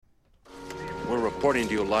reporting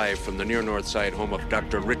to you live from the near north side home of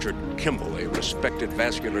Dr. Richard Kimball, a respected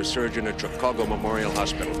vascular surgeon at Chicago Memorial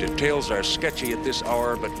Hospital. Details are sketchy at this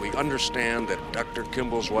hour, but we understand that Dr.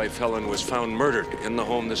 Kimball's wife, Helen, was found murdered in the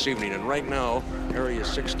home this evening. And right now, Area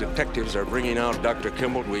 6 detectives are bringing out Dr.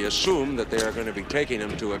 Kimball. We assume that they are going to be taking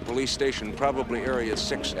him to a police station, probably Area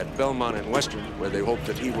 6 at Belmont and Western, where they hope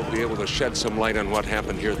that he will be able to shed some light on what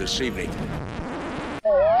happened here this evening.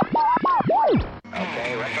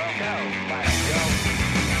 Okay, retro go. Fire, go.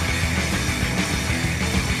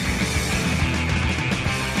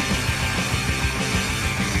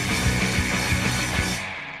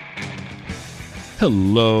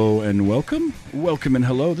 Hello and welcome. Welcome and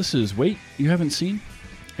hello. This is Wait You Haven't Seen.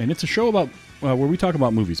 And it's a show about where we talk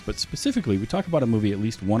about movies, but specifically we talk about a movie at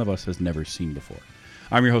least one of us has never seen before.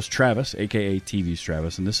 I'm your host, Travis, a.k.a. TV's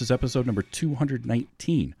Travis, and this is episode number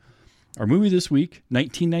 219. Our movie this week,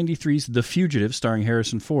 1993's The Fugitive, starring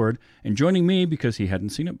Harrison Ford, and joining me, because he hadn't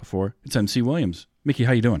seen it before, it's MC Williams. Mickey,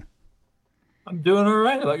 how you doing? I'm doing all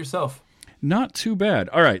right. How about yourself? Not too bad.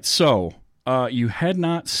 All right, so you had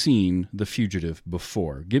not seen The Fugitive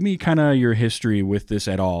before. Give me kind of your history with this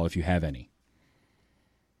at all, if you have any.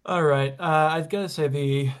 All right. I've got to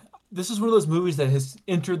say, this is one of those movies that has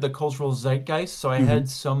entered the cultural zeitgeist, so I had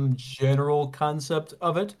some general concept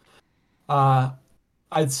of it.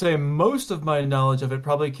 I'd say most of my knowledge of it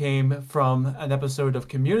probably came from an episode of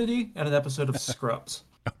Community and an episode of Scrubs.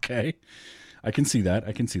 Okay. I can see that.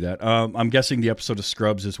 I'm guessing the episode of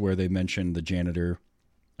Scrubs is where they mentioned the janitor,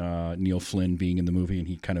 Neil Flynn, being in the movie, and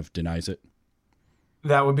he kind of denies it.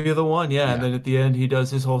 That would be the one, yeah. And then at the end, he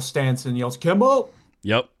does his whole stance and yells, "Kimball!"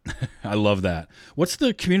 Yep. I love that. What's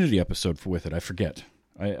the Community episode with it? I forget.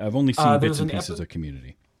 I've only seen bits and pieces of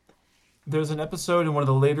Community. There's an episode in one of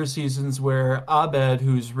the later seasons where Abed,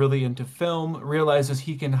 who's really into film, realizes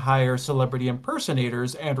he can hire celebrity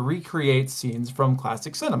impersonators and recreate scenes from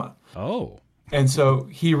classic cinema. Oh. And so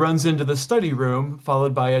he runs into the study room,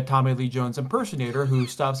 followed by a Tommy Lee Jones impersonator who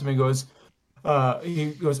stops him and goes, "I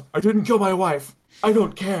didn't kill my wife. I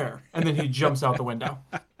don't care." And then he jumps out the window.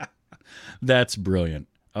 That's brilliant.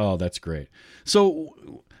 Oh, that's great.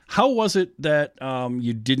 So how was it that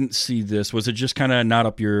you didn't see this? Was it just kind of not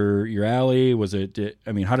up your alley? Was it?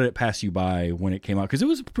 I mean, how did it pass you by when it came out? Because it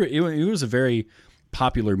was a very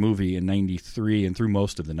popular movie in '93 and through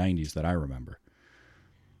most of the '90s that I remember.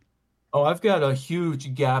 Oh, I've got a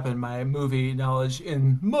huge gap in my movie knowledge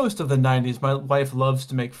in most of the '90s. My wife loves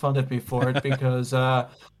to make fun of me for it because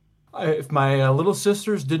if my little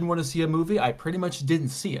sisters didn't want to see a movie, I pretty much didn't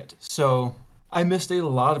see it. So I missed a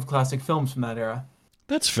lot of classic films from that era.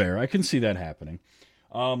 That's fair. I can see that happening.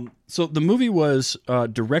 So the movie was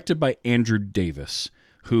directed by Andrew Davis,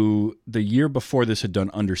 who the year before this had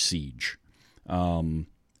done Under Siege. And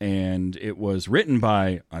it was written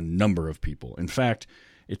by a number of people. In fact,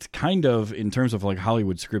 it's kind of, in terms of like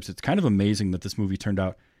Hollywood scripts, it's kind of amazing that this movie turned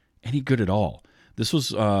out any good at all. This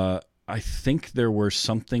was, I think there were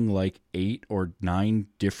something like 8 or 9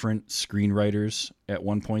 different screenwriters at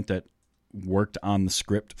one point that worked on the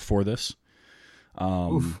script for this.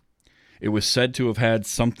 It was said to have had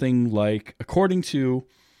something like, according to,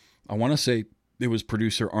 I want to say it was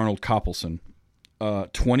producer Arnold Coppelson,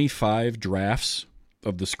 25 drafts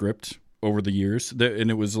of the script over the years. And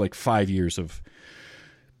it was like 5 years of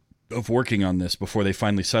working on this before they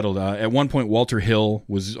finally settled. At one point, Walter Hill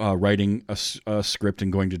was writing a script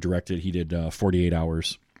and going to direct it. He did 48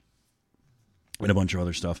 Hours and a bunch of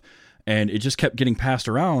other stuff. And it just kept getting passed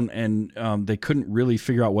around, and they couldn't really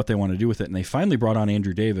figure out what they wanted to do with it. And they finally brought on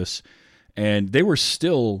Andrew Davis, and they were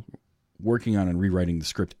still working on and rewriting the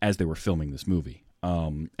script as they were filming this movie.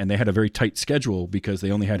 And they had a very tight schedule because they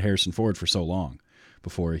only had Harrison Ford for so long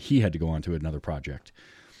before he had to go on to another project.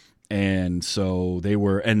 And so they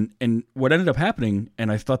were, and what ended up happening, and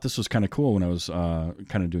I thought this was kind of cool when I was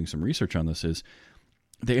kind of doing some research on this, is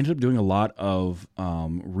they ended up doing a lot of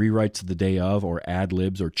rewrites the day of, or ad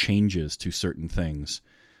libs or changes to certain things,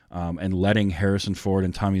 and letting Harrison Ford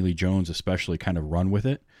and Tommy Lee Jones especially kind of run with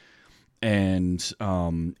it and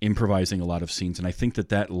improvising a lot of scenes. And I think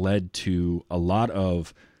that led to a lot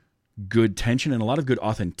of good tension and a lot of good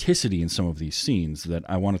authenticity in some of these scenes that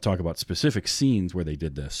I want to talk about specific scenes where they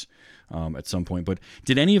did this at some point. But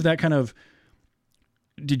did any of that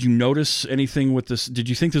did you notice anything with this? Did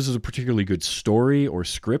you think this was a particularly good story or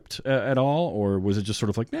script at all? Or was it just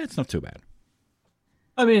sort of like, it's not too bad?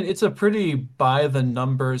 I mean, it's a pretty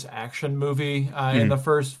by-the-numbers action movie. In the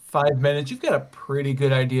first 5 minutes, you've got a pretty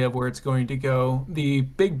good idea of where it's going to go. The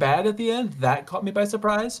big bad at the end, that caught me by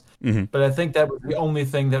surprise. But I think that was the only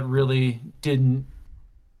thing that really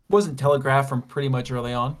wasn't telegraphed from pretty much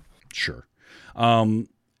early on. Sure.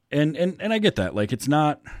 And I get that. Like, it's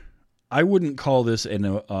not. I wouldn't call this an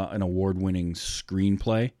award-winning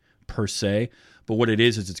screenplay per se, but what it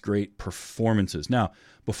is it's great performances. Now,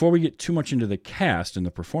 before we get too much into the cast and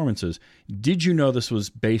the performances, did you know this was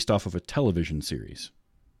based off of a television series?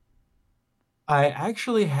 I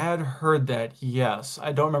actually had heard that, yes.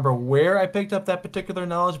 I don't remember where I picked up that particular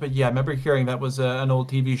knowledge, but yeah, I remember hearing that was an old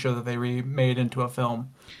TV show that they remade into a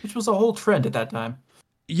film, which was a whole trend at that time.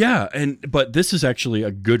 Yeah, but this is actually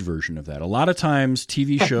a good version of that. A lot of times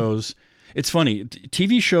TV shows, it's funny,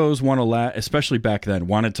 TV shows want to last, especially back then,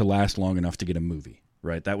 wanted to last long enough to get a movie,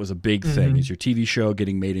 right? That was a big thing, is your TV show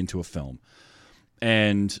getting made into a film.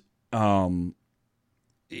 And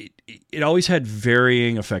it always had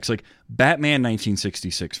varying effects. Like Batman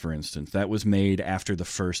 1966, for instance, that was made after the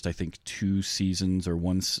first, I think, 2 seasons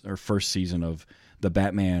or first season of the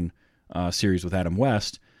Batman series with Adam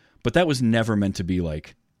West. But that was never meant to be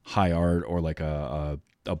like high art or like a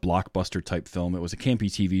blockbuster type film. It was a campy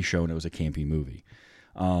TV show and it was a campy movie.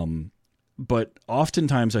 But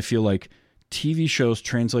oftentimes I feel like TV shows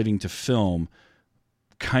translating to film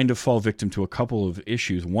kind of fall victim to a couple of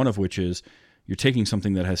issues, one of which is you're taking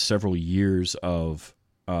something that has several years of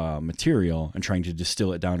material and trying to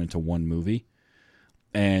distill it down into one movie.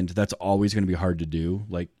 And that's always going to be hard to do.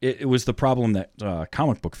 Like it was the problem that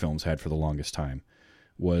comic book films had for the longest time,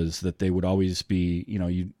 was that they would always be,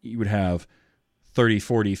 you would have 30,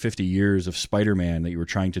 40, 50 years of Spider-Man that you were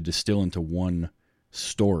trying to distill into one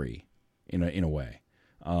story in a way.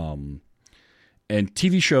 And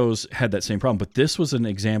TV shows had that same problem, but this was an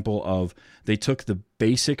example of they took the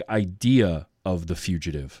basic idea of The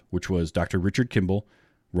Fugitive, which was Dr. Richard Kimball,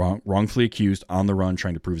 wrongfully accused, on the run,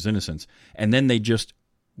 trying to prove his innocence, and then they just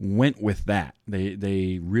went with that.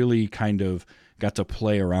 They really kind of got to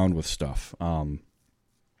play around with stuff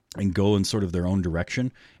and go in sort of their own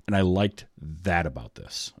direction, and I liked that about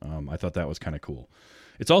this. I thought that was kind of cool.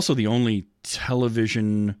 It's also the only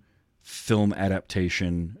television film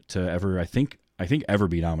adaptation to ever, I think ever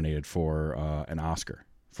be nominated for an Oscar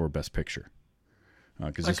for Best Picture.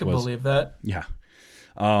 I can believe that. Yeah.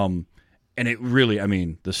 And it really,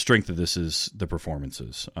 the strength of this is the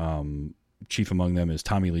performances. Chief among them is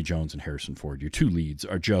Tommy Lee Jones and Harrison Ford. Your 2 leads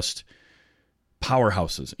are just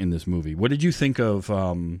powerhouses in this movie. What did you think of,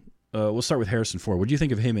 we'll start with Harrison Ford. What do you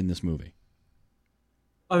think of him in this movie?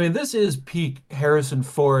 This is peak Harrison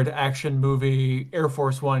Ford action movie, Air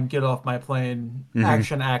Force One, get off my plane,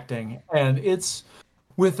 action acting. And it's,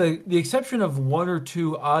 with the exception of 1 or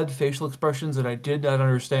 2 odd facial expressions that I did not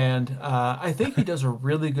understand, I think he does a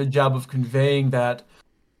really good job of conveying that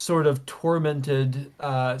sort of tormented,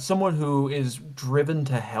 someone who is driven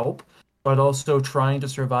to help, but also trying to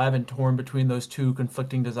survive and torn between those 2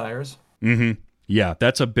 conflicting desires. Mm-hmm. Yeah,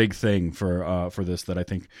 that's a big thing for this that I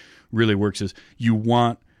think really works, is you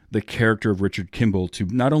want the character of Richard Kimball to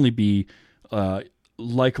not only be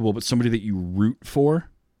likable, but somebody that you root for.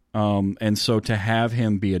 And so to have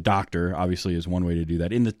him be a doctor, obviously, is one way to do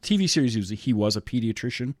that. In the TV series, he was a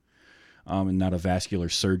pediatrician and not a vascular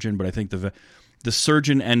surgeon. But I think the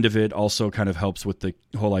surgeon end of it also kind of helps with the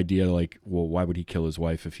whole idea, like, well, why would he kill his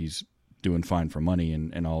wife if he's doing fine for money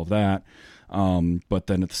and all of that? But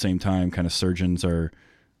then at the same time, kind of surgeons are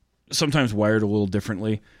sometimes wired a little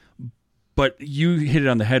differently. But you hit it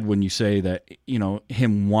on the head when you say that,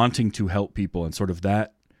 him wanting to help people and sort of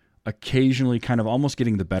that occasionally kind of almost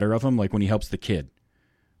getting the better of him, like when he helps the kid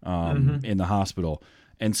in the hospital.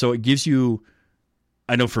 And so it gives you,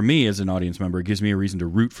 I know for me as an audience member, it gives me a reason to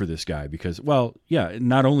root for this guy because, well, yeah,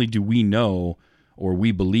 not only do we know or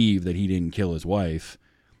we believe that he didn't kill his wife,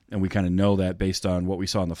 and we kind of know that based on what we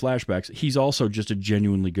saw in the flashbacks, he's also just a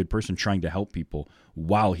genuinely good person trying to help people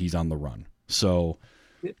while he's on the run. So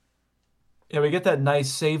yeah, we get that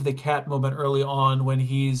nice save the cat moment early on when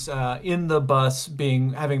he's in the bus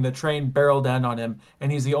having the train barrel down on him,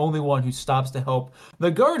 and he's the only one who stops to help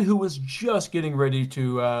the guard who was just getting ready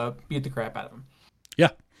to beat the crap out of him. Yeah.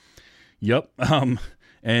 Yep.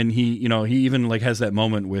 And he even like has that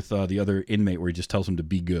moment with the other inmate where he just tells him to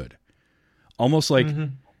be good. Almost like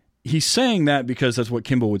he's saying that because that's what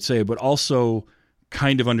Kimball would say, but also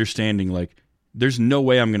kind of understanding like there's no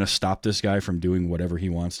way I'm going to stop this guy from doing whatever he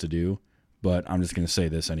wants to do. But I'm just going to say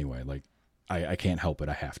this anyway. Like, I can't help it.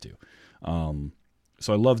 I have to.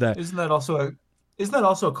 So I love that. Isn't that also a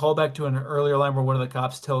callback to an earlier line where one of the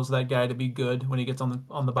cops tells that guy to be good when he gets on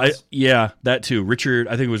the bus? Yeah, that too. Richard,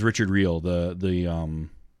 I think it was Richard Reel, the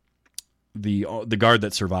guard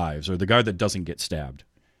that survives or the guard that doesn't get stabbed.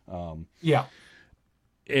 Yeah.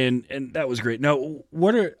 And that was great. Now,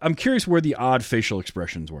 I'm curious where the odd facial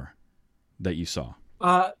expressions were that you saw.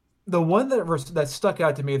 The one that stuck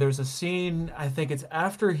out to me, there's a scene, I think it's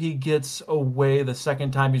after he gets away the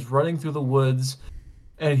second time, he's running through the woods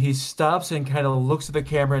and he stops and kind of looks at the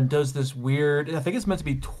camera and does this weird, I think it's meant to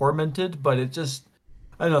be tormented, but it just,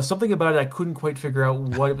 I don't know, something about it I couldn't quite figure out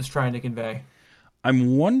what it was trying to convey.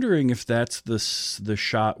 I'm wondering if that's the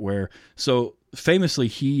shot where, so famously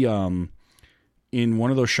he in one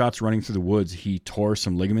of those shots running through the woods, he tore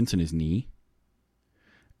some ligaments in his knee.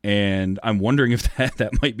 And I'm wondering if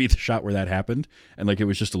that might be the shot where that happened, and like it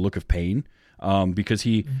was just a look of pain, because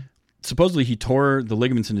he supposedly he tore the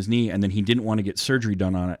ligaments in his knee, and then he didn't want to get surgery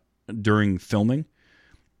done on it during filming.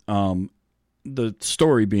 The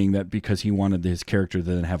story being that because he wanted his character to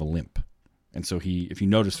then have a limp, and so if you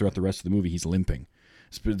notice throughout the rest of the movie, he's limping.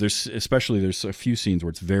 There's a few scenes where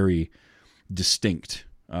it's very distinct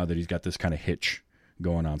that he's got this kind of hitch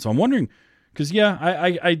going on. So I'm wondering, because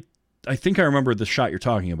I think I remember the shot you're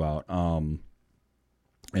talking about,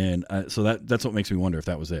 and so that's what makes me wonder if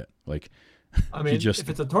that was it. Like, I mean, if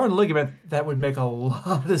it's a torn ligament, that would make a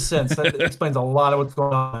lot of sense. That explains a lot of what's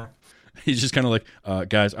going on there. He's just kind of like,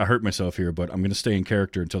 guys, I hurt myself here, but I'm going to stay in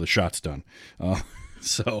character until the shot's done.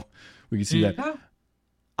 So we can see that.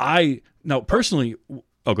 Now personally,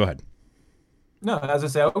 oh, go ahead. No, as I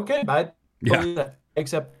say, okay, I believe that,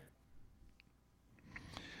 except.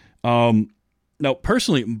 Now,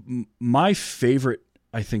 personally, my favorite,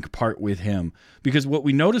 I think, part with him, because what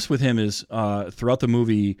we notice with him is throughout the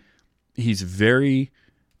movie, he's very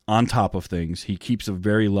on top of things. He keeps a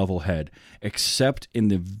very level head, except in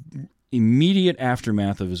the immediate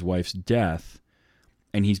aftermath of his wife's death,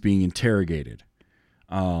 and he's being interrogated,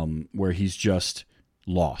 where he's just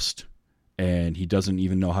lost, and he doesn't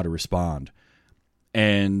even know how to respond.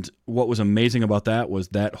 And what was amazing about that was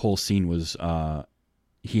that whole scene was...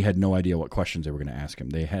 he had no idea what questions they were going to ask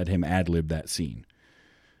him. They had him ad-lib that scene.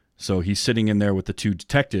 So he's sitting in there with the two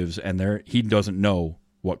detectives, and he doesn't know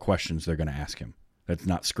what questions they're going to ask him. That's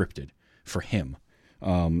not scripted for him.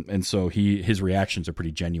 And so his reactions are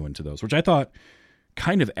pretty genuine to those, which I thought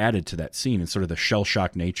kind of added to that scene and sort of the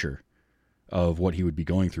shell-shock nature of what he would be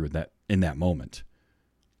going through in that moment.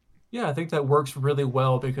 Yeah, I think that works really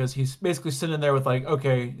well because he's basically sitting there with like,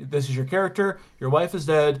 okay, this is your character. Your wife is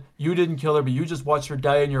dead. You didn't kill her, but you just watched her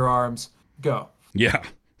die in your arms. Go. Yeah.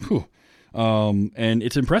 Whew. And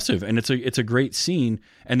it's impressive, and it's a great scene.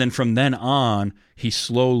 And then from then on, he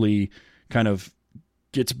slowly kind of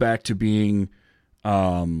gets back to being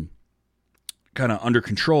kind of under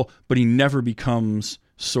control, but he never becomes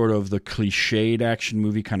sort of the cliched action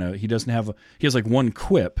movie kind of. He has like one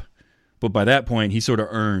quip. But by that point, he sort of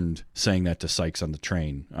earned saying that to Sykes on the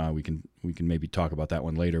train. We can maybe talk about that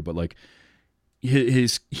one later. But like,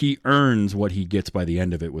 he earns what he gets by the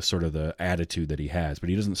end of it with sort of the attitude that he has. But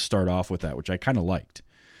he doesn't start off with that, which I kind of liked.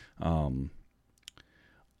 I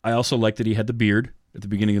also liked that he had the beard at the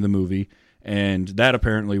beginning of the movie, and that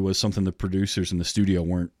apparently was something the producers in the studio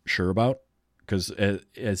weren't sure about. Because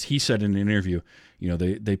as he said in an interview,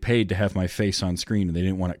 they paid to have my face on screen, and they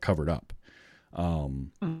didn't want it covered up.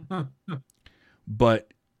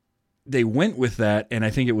 But they went with that, and I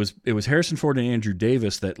think it was Harrison Ford and Andrew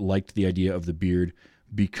Davis that liked the idea of the beard,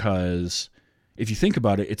 because if you think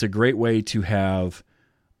about it, it's a great way to have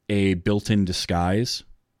a built-in disguise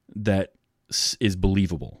that is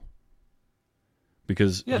believable.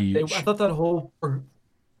 Because I thought the whole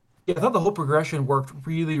progression worked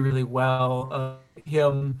really, really well.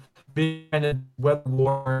 Him being kind of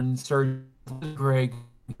web-worn, Sergeant Greg,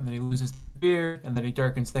 and then he loses the beard, and then he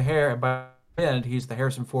darkens the hair, and by the end, he's the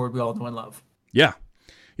Harrison Ford we all know and love. Yeah.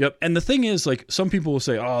 Yep. And the thing is, like, some people will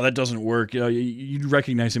say, oh, that doesn't work. You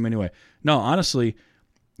recognize him anyway. No, honestly,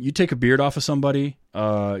 you take a beard off of somebody,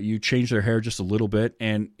 you change their hair just a little bit,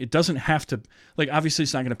 and it doesn't have to, like, obviously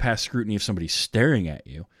it's not going to pass scrutiny if somebody's staring at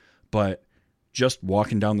you, but just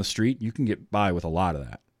walking down the street, you can get by with a lot of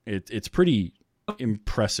that. It's pretty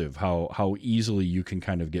impressive how easily you can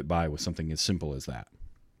kind of get by with something as simple as that.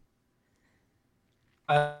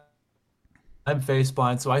 I'm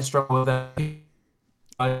faceblind, so I struggle with that.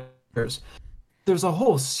 There's a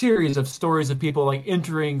whole series of stories of people like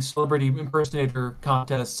entering celebrity impersonator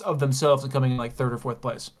contests of themselves and coming in like third or fourth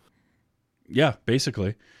place. Yeah,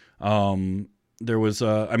 basically. There was,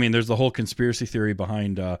 there's the whole conspiracy theory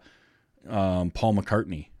behind Paul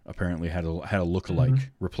McCartney apparently had a lookalike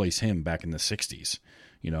replace him back in the 60s,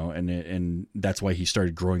 and that's why he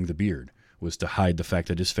started growing the beard, was to hide the fact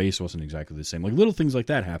that his face wasn't exactly the same. Like little things like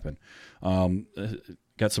that happen.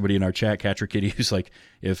 Got somebody in our chat, Catcher Kitty, who's like,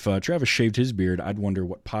 if Travis shaved his beard, I'd wonder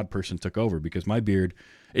what pod person took over, because my beard,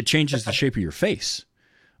 it changes the shape of your face.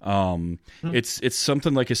 It's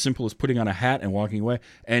something like as simple as putting on a hat and walking away.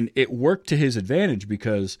 And it worked to his advantage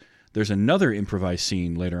because there's another improvised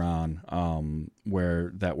scene later on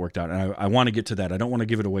where that worked out, and I want to get to that. I don't want to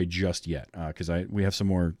give it away just yet because we have some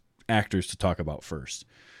more actors to talk about first.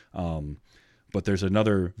 But there's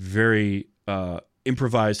another very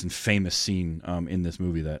improvised and famous scene in this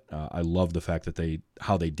movie that I love the fact that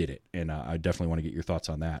how they did it, and I definitely want to get your thoughts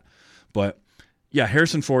on that. But yeah,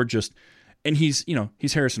 Harrison Ford and he's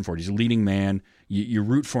Harrison Ford. He's a leading man. You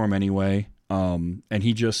root for him anyway, and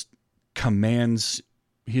he just commands.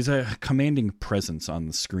 He's a commanding presence on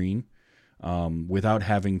the screen without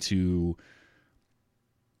having to.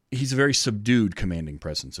 He's a very subdued commanding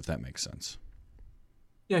presence, if that makes sense.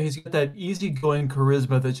 Yeah, he's got that easygoing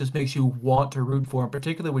charisma that just makes you want to root for him,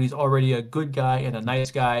 particularly when he's already a good guy and a nice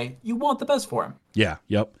guy. You want the best for him. Yeah,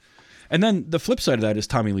 yep. And then the flip side of that is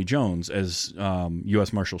Tommy Lee Jones as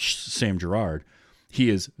U.S. Marshal Sam Gerard. He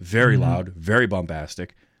is very loud, very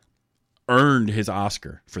bombastic, earned his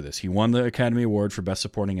Oscar for this. He won the Academy Award for Best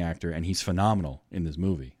Supporting Actor, and he's phenomenal in this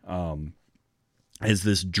movie as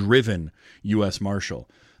this driven U.S. Marshal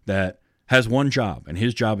that has one job, and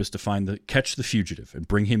his job is to catch the fugitive and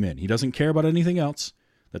bring him in. He doesn't care about anything else.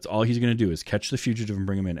 That's all he's going to do is catch the fugitive and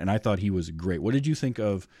bring him in. And I thought he was great. What did you think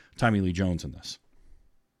of Tommy Lee Jones in this?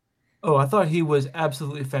 Oh, I thought he was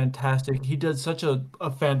absolutely fantastic. He did such a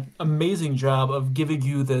amazing job of giving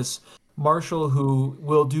you this marshal who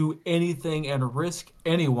will do anything and risk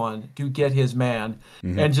anyone to get his man,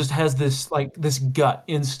 and just has this gut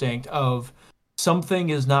instinct of something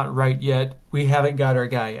is not right yet. We haven't got our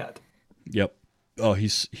guy yet. Yep. Oh,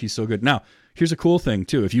 he's so good. Now, here's a cool thing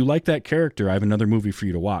too. If you like that character, I have another movie for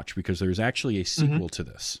you to watch because there's actually a sequel to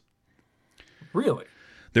this. Really?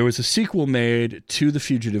 There was a sequel made to The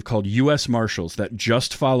Fugitive called U.S. Marshals that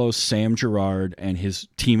just follows Sam Gerard and his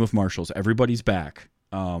team of marshals. Everybody's back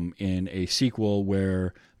in a sequel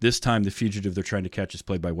where this time the fugitive they're trying to catch is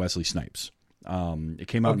played by Wesley Snipes. It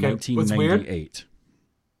came out in 1998.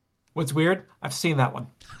 What's weird? I've seen that one.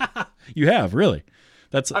 You have, really?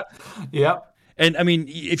 That's yeah. And I mean,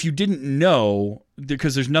 if you didn't know,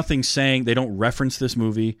 because there's nothing saying they don't reference this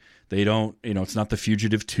movie, they don't, it's not The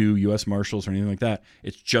Fugitive 2, U.S. Marshals or anything like that.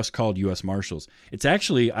 It's just called U.S. Marshals. It's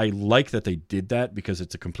actually, I like that they did that because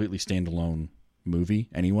it's a completely standalone movie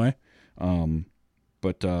anyway.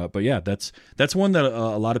 But yeah, that's one that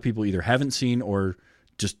a lot of people either haven't seen or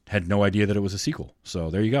just had no idea that it was a sequel. So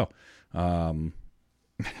there you go.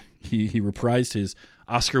 He reprised his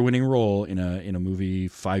Oscar-winning role in a movie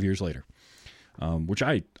 5 years later, which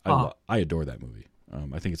I adore that movie.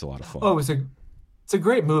 I think it's a lot of fun. Oh, it's a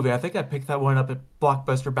great movie. I think I picked that one up at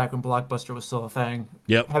Blockbuster back when Blockbuster was still a thing.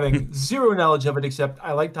 Yep. Having zero knowledge of it, except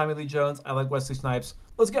I like Tommy Lee Jones, I like Wesley Snipes.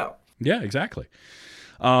 Let's go. Yeah, exactly.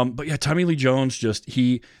 But yeah, Tommy Lee Jones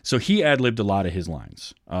he ad-libbed a lot of his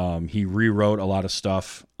lines. He rewrote a lot of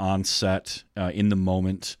stuff on set in the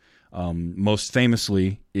moment. Most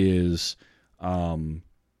famously is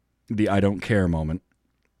the "I don't care" moment,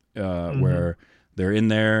 where they're in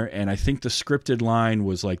there, and I think the scripted line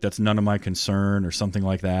was like, "That's none of my concern" or something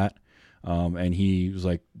like that. And he was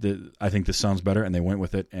like, "I think this sounds better," and they went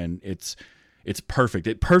with it, and it's perfect.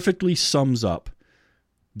 It perfectly sums up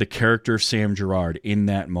the character of Sam Gerard in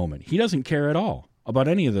that moment. He doesn't care at all about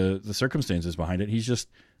any of the circumstances behind it. He's just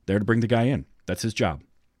there to bring the guy in. That's his job.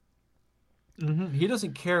 He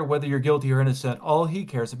doesn't care whether you're guilty or innocent. All he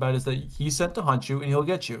cares about is that he's sent to hunt you and he'll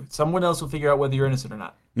get you. Someone else will figure out whether you're innocent or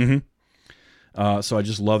not. So I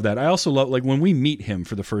just love that. I also love, like, when we meet him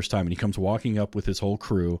for the first time and he comes walking up with his whole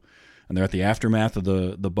crew and they're at the aftermath of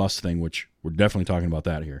the bus thing, which we're definitely talking about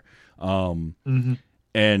that here.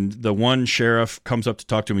 And the one sheriff comes up to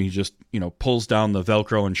talk to him. He just, pulls down the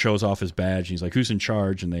Velcro and shows off his badge. He's like, "Who's in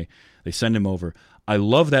charge?" And they send him over. I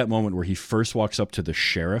love that moment where he first walks up to the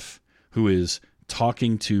sheriff who is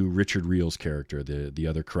talking to Richard Reel's character, the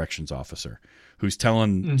other corrections officer, who's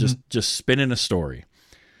telling, just spinning a story.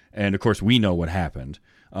 And of course we know what happened.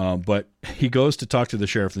 But he goes to talk to the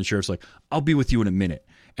sheriff, and the sheriff's like, "I'll be with you in a minute."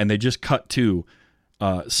 And they just cut to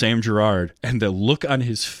Sam Gerard, and the look on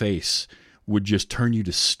his face would just turn you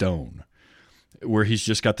to stone, where he's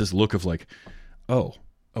just got this look of like, oh,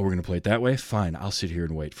 we're going to play it that way? Fine, I'll sit here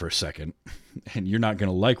and wait for a second, and you're not going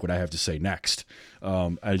to like what I have to say next.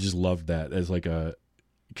 I just loved that as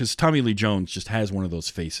because Tommy Lee Jones just has one of those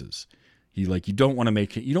faces. You don't want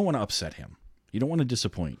to upset him. You don't want to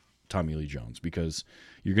disappoint Tommy Lee Jones because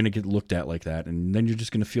you're going to get looked at like that, and then you're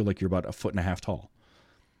just going to feel like you're about 1.5 feet tall.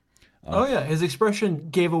 Oh yeah, his expression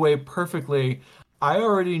gave away perfectly. I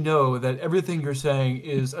already know that everything you're saying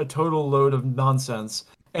is a total load of nonsense.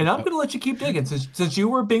 And I'm going to let you keep digging. Since you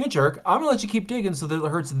were being a jerk, I'm going to let you keep digging so that it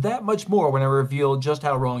hurts that much more when I reveal just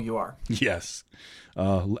how wrong you are. Yes.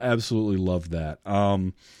 Absolutely loved that.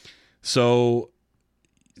 So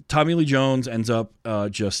Tommy Lee Jones ends up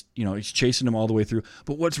just, he's chasing him all the way through.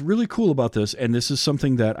 But what's really cool about this, and this is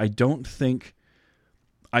something that I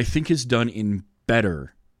think is done in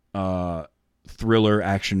better thriller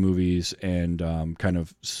action movies and kind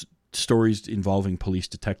of stories involving police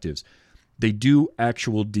detectives. They do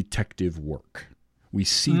actual detective work. We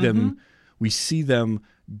see them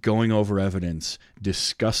going over evidence,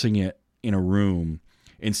 discussing it in a room,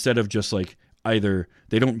 instead of just like either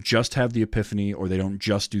they don't just have the epiphany or they don't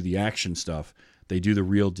just do the action stuff. They do the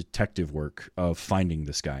real detective work of finding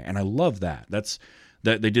this guy. And I love that.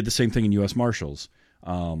 That they did the same thing in U.S. Marshals.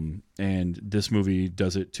 And this movie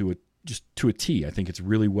does it to a T. I think it's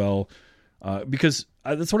really well, because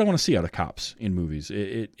that's what I want to see out of cops in movies.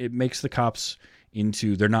 It makes the cops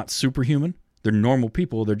into, they're not superhuman. They're normal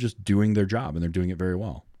people. They're just doing their job, and they're doing it very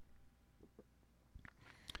well.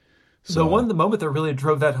 So The moment that really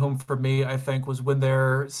drove that home for me, I think, was when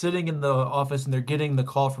they're sitting in the office and they're getting the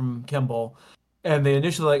call from Kimball. And they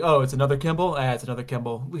initially like, oh, it's another Kimball? It's another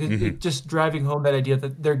Kimball. Just driving home that idea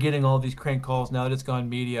that they're getting all these crank calls now that it's gone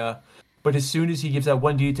media. But as soon as he gives that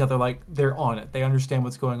one detail, they're on it. They understand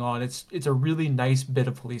what's going on. It's a really nice bit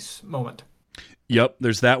of police moment. Yep,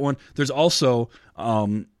 there's that one. There's also,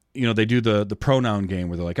 they do the pronoun game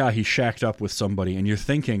where they're like, he shacked up with somebody. And you're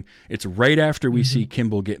thinking it's right after we see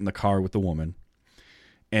Kimball get in the car with the woman.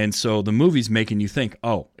 And so the movie's making you think,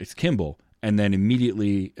 oh, it's Kimball. And then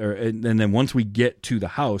immediately, and then once we get to the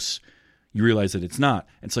house, you realize that it's not.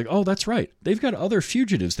 And it's like, oh, that's right. They've got other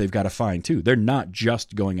fugitives they've got to find too. They're not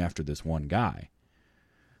just going after this one guy.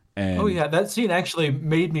 And oh yeah, that scene actually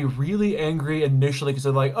made me really angry initially because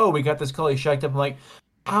they're like, oh, we got this call, he's shacked up. I'm like,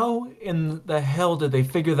 how in the hell did they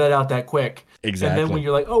figure that out that quick? Exactly. And then when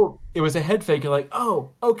you're like, oh, it was a head fake, you're like, oh,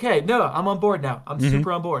 okay, no, I'm on board now. I'm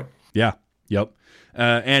super on board. Yeah. Yep.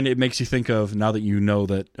 And it makes you think of, now that you know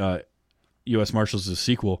that U.S. Marshals is a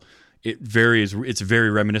sequel, it's very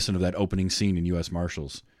reminiscent of that opening scene in U.S.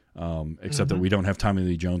 Marshals, except that we don't have Tommy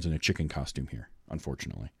Lee Jones in a chicken costume here,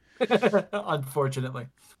 unfortunately. Unfortunately.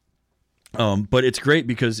 But it's great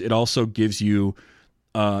because it also gives you,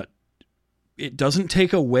 it doesn't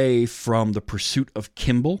take away from the pursuit of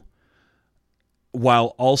Kimball, while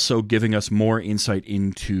also giving us more insight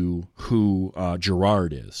into who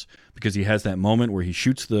Gerard is, because he has that moment where he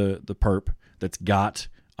shoots the perp that's got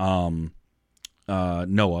Noah.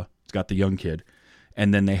 It's got the young kid,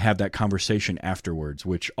 and then they have that conversation afterwards,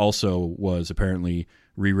 which also was apparently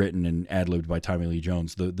rewritten and ad-libbed by Tommy Lee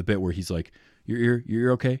Jones. The bit where he's like,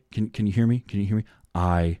 "You're okay? Can you hear me? Can you hear me?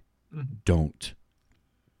 I don't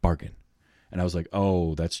bargain." And I was like,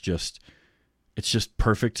 "Oh, it's just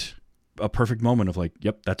perfect." A perfect moment of like,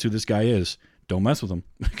 yep, that's who this guy is. Don't mess with him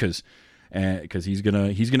because he's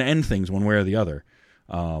gonna end things one way or the other.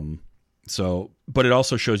 But it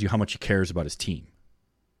also shows you how much he cares about his team.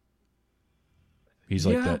 He's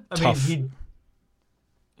like that tough. I mean,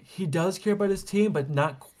 he does care about his team, but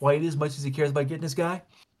not quite as much as he cares about getting this guy.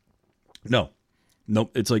 Nope.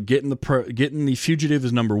 It's like getting the fugitive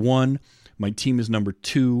is number one. My team is number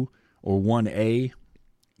 2 or 1A.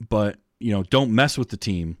 But don't mess with the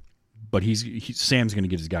team. But Sam's going to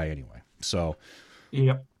get his guy anyway. So,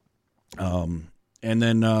 yep. And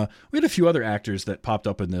then we had a few other actors that popped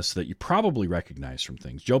up in this that you probably recognize from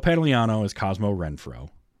things. Joe Pantoliano as Cosmo Renfro,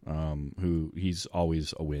 who he's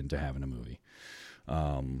always a win to have in a movie.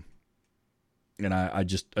 And I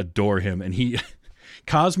just adore him. And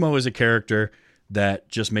Cosmo is a character that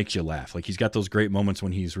just makes you laugh. Like, he's got those great moments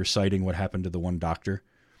when he's reciting what happened to the one doctor.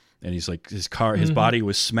 And he's like, his body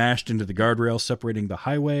was smashed into the guardrail separating the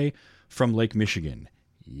highway from Lake Michigan.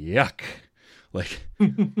 Yuck. Like,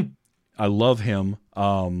 I love him.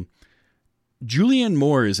 Julianne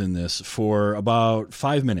Moore is in this for about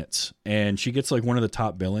 5 minutes, and she gets like one of the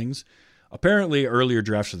top billings. Apparently, earlier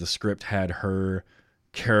drafts of the script had her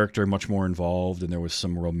character much more involved, and there was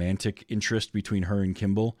some romantic interest between her and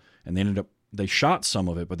Kimball. And they shot some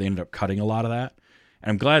of it, but they ended up cutting a lot of that.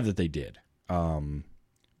 And I'm glad that they did.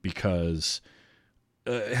 Because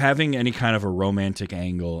having any kind of a romantic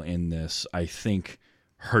angle in this, I think,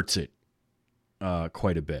 hurts it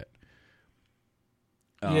quite a bit.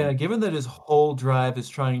 Yeah, given that his whole drive is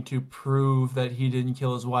trying to prove that he didn't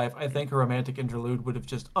kill his wife, I think a romantic interlude would have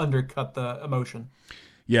just undercut the emotion.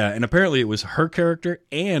 Yeah, and apparently it was her character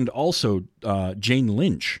and also Jane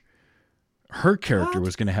Lynch. Her character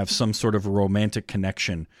was going to have some sort of a romantic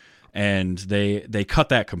connection, and they cut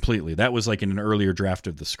that completely. That was like in an earlier draft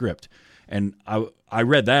of the script. And I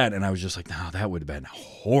read that, and I was just like, no, that would have been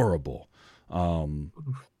horrible.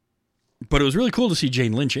 But it was really cool to see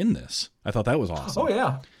Jane Lynch in this. I thought that was awesome. Oh,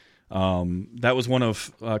 yeah. That was one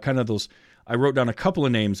of kind of those... I wrote down a couple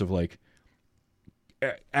of names of like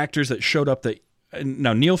actors that showed up that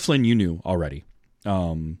now Neil Flynn you knew already,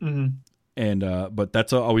 and but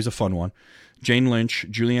that's always a fun one. Jane Lynch,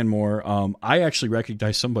 Julianne Moore. I actually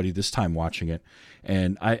recognized somebody this time watching it,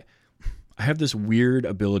 and I have this weird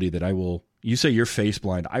ability that I will. You say you're face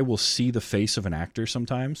blind. I will see the face of an actor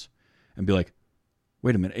sometimes and be like,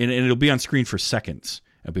 wait a minute, and it'll be on screen for seconds.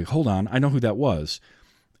 I'll be like, hold on, I know who that was,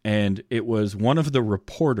 and it was one of the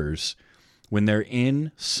reporters when they're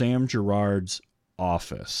in Sam Gerard's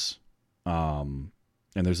office. And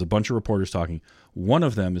there's a bunch of reporters talking. One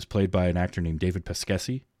of them is played by an actor named David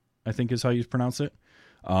Pasquesi, I think is how you pronounce it.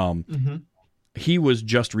 He was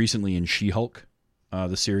just recently in She-Hulk,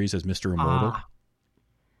 the series, as Mr. Immortal.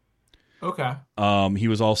 Okay. He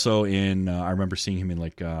was also in, I remember seeing him in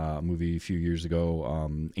like a movie a few years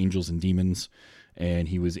ago, Angels and Demons, and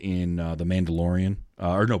he was in The Mandalorian,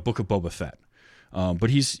 Book of Boba Fett. But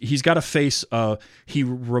he's got a face, he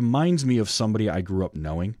reminds me of somebody I grew up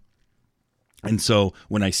knowing. And so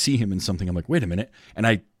when I see him in something, I'm like, wait a minute. And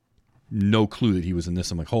I no clue that he was in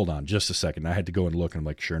this. I'm like, hold on just a second. I had to go and look, and I'm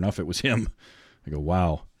like, sure enough, it was him. I go,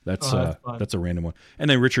 wow, that's a random one.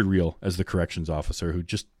 And then Richard Reel as the corrections officer, who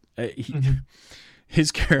just,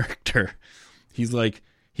 his character, he's like,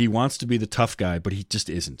 he wants to be the tough guy, but he just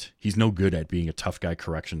isn't. He's no good at being a tough guy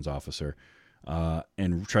corrections officer,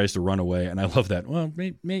 and tries to run away. And I love that. Well,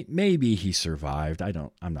 maybe he survived.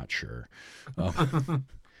 I'm not sure.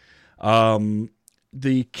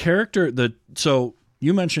 The character, so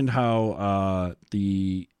you mentioned how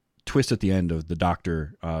the twist at the end of the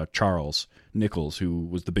doctor, Charles Nichols, who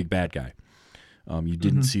was the big bad guy. You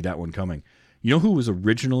didn't see that one coming. You know who was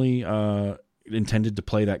originally intended to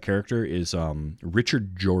play that character is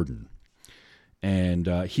Richard Jordan. And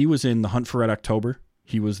he was in The Hunt for Red October.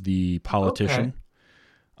 He was the politician.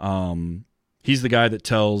 Okay. He's the guy that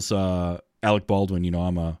tells Alec Baldwin,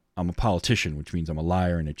 I'm a politician, which means I'm a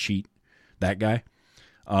liar and a cheat. That guy.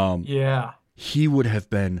 Yeah. He would have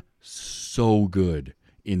been so good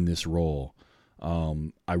in this role.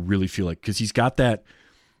 I really feel like, because he's got that,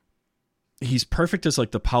 he's perfect as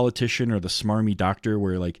like the politician or the smarmy doctor,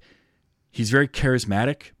 where like he's very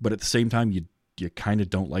charismatic, but at the same time you kind of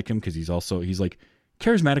don't like him because he's like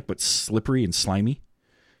charismatic but slippery and slimy.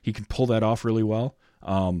 He can pull that off really well.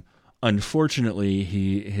 Unfortunately,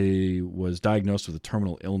 he was diagnosed with a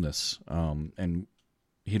terminal illness, and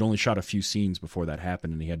he'd only shot a few scenes before that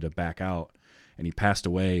happened, and he had to back out, and he passed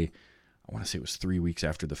away. I want to say it was 3 weeks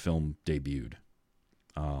after the film debuted.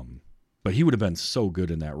 But he would have been so good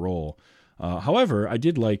in that role. However, I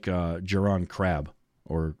did like Jeroen Krab,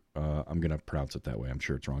 or I'm going to pronounce it that way. I'm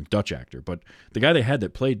sure it's wrong. Dutch actor. But the guy they had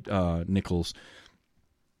that played Nichols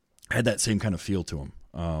had that same kind of feel to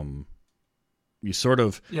him. You sort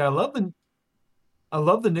of... Yeah, I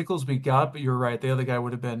love the Nichols we got, but you're right. The other guy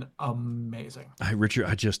would have been amazing. I want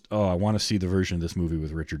to see the version of this movie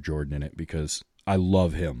with Richard Jordan in it, because I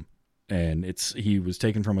love him. And he was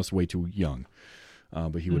taken from us way too young.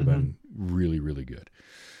 But he would have been really, really good.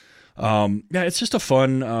 It's just a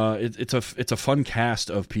fun. It's a fun cast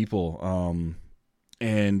of people,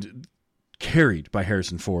 and carried by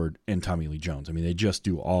Harrison Ford and Tommy Lee Jones. I mean, they just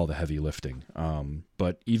do all the heavy lifting.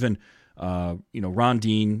 But even Ron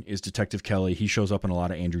Dean is Detective Kelly. He shows up in a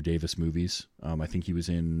lot of Andrew Davis movies. I think he was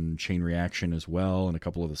in Chain Reaction as well, and a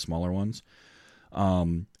couple of the smaller ones.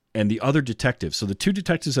 And the other detectives, so the two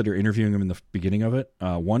detectives that are interviewing him in the beginning of it,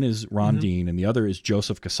 one is Ron Dean, and the other is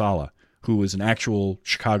Joseph Casala, who was an actual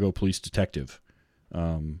Chicago police detective.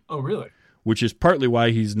 Oh, really? Which is partly why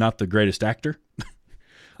he's not the greatest actor.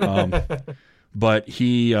 But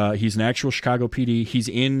he's an actual Chicago PD. He's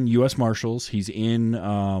in U.S. Marshals. He's in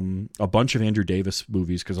a bunch of Andrew Davis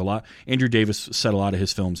movies, because Andrew Davis set a lot of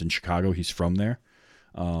his films in Chicago. He's from there.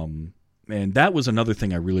 And that was another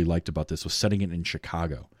thing I really liked about this, was setting it in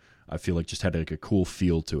Chicago. I feel like just had like a cool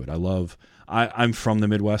feel to it. I'm from the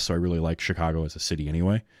Midwest, so I really like Chicago as a city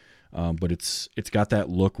anyway. But it's got that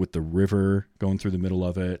look with the river going through the middle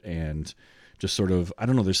of it, and just sort of, I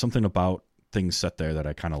don't know, there's something about things set there that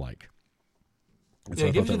I kind of like. And yeah, so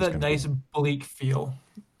it gives you that nice cool. bleak feel.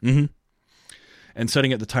 Mm-hmm. And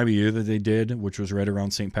setting at the time of year that they did, which was right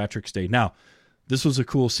around St. Patrick's Day. Now, this was a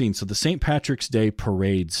cool scene. So the St. Patrick's Day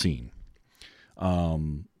parade scene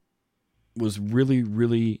was really,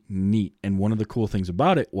 really neat. And one of the cool things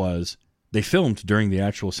about it was they filmed during the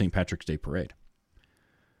actual St. Patrick's Day parade.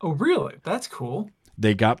 Oh, really? That's cool.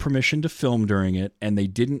 They got permission to film during it, and they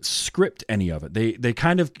didn't script any of it. They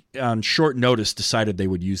kind of, on short notice, decided they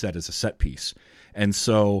would use that as a set piece. And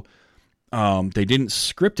so they didn't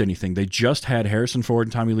script anything. They just had Harrison Ford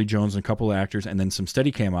and Tommy Lee Jones and a couple of actors, and then some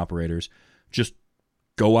Steadicam operators just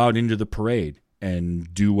go out into the parade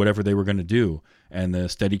and do whatever they were going to do. And the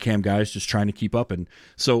Steadicam guys just trying to keep up. And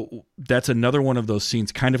so that's another one of those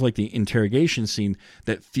scenes, kind of like the interrogation scene,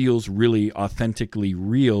 that feels really authentically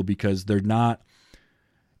real because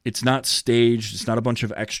it's not staged. It's not a bunch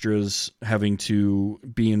of extras having to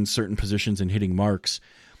be in certain positions and hitting marks.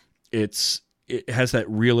 It has that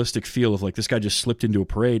realistic feel of like this guy just slipped into a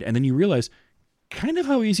parade. And then you realize kind of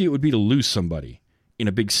how easy it would be to lose somebody in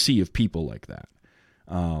a big sea of people like that.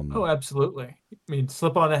 Oh, absolutely. I mean,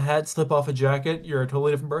 slip on a hat, slip off a jacket, you're a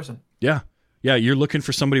totally different person. Yeah. Yeah, you're looking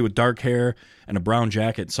for somebody with dark hair and a brown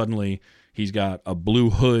jacket. Suddenly, he's got a blue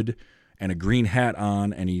hood and a green hat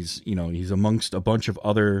on, and he's amongst a bunch of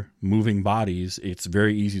other moving bodies. It's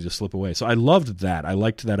very easy to slip away. So I loved that. I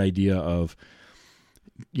liked that idea of,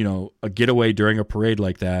 a getaway during a parade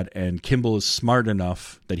like that, and Kimball is smart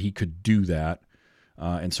enough that he could do that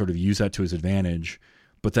and sort of use that to his advantage.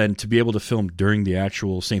 But then to be able to film during the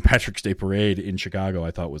actual St. Patrick's Day parade in Chicago,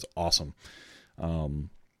 I thought was awesome.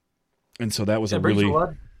 And so that was a really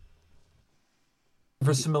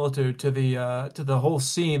verisimilitude to the whole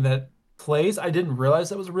scene that plays. I didn't realize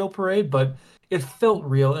that was a real parade, but it felt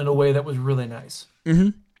real in a way that was really nice. Mm-hmm.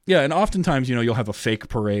 Yeah, and oftentimes, you'll have a fake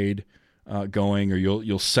parade going, or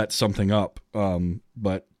you'll set something up.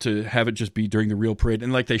 But to have it just be during the real parade,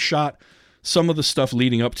 and like they shot some of the stuff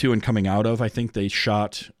leading up to and coming out of, I think they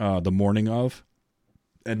shot the morning of,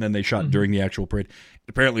 and then they shot during the actual parade.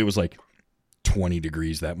 Apparently it was like 20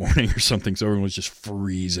 degrees that morning or something, so everyone was just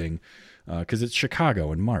freezing because it's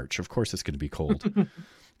Chicago in March. Of course it's going to be cold.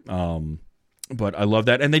 But I love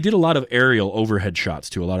that. And they did a lot of aerial overhead shots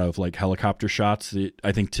too, a lot of like helicopter shots that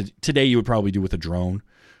I think today you would probably do with a drone,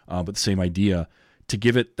 but the same idea to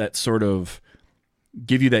give it that sort of,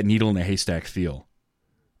 give you that needle in a haystack feel.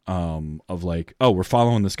 Of like, oh, we're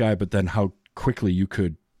following this guy, but then how quickly you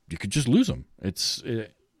could just lose him.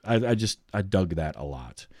 I dug that a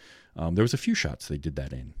lot. There was a few shots they did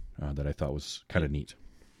that in that I thought was kind of neat.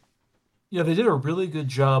 Yeah, they did a really good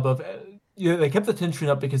job of, they kept the tension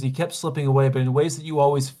up because he kept slipping away, but in ways that you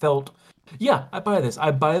always felt, yeah, I buy this.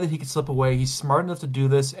 I buy that he could slip away. He's smart enough to do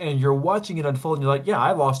this, and you're watching it unfold, and you're like, yeah,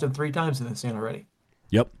 I lost him 3 times in this scene already.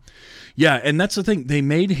 Yep. Yeah, and that's the thing. They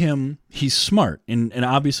made him, he's smart, and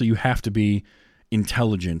obviously you have to be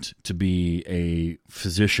intelligent to be a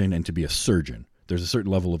physician and to be a surgeon. There's a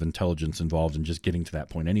certain level of intelligence involved in just getting to that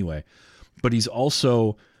point anyway. But he's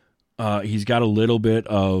also, he's got a little bit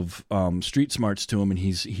of street smarts to him, and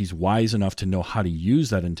he's wise enough to know how to use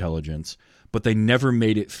that intelligence, but they never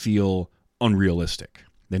made it feel unrealistic.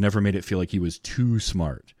 They never made it feel like he was too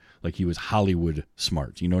smart, like he was Hollywood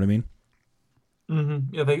smart. You know what I mean?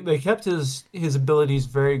 Mm-hmm. Yeah, they kept his abilities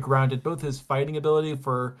very grounded, both his fighting ability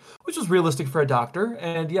which was realistic for a doctor,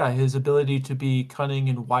 and yeah, his ability to be cunning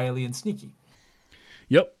and wily and sneaky.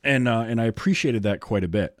 Yep, and I appreciated that quite a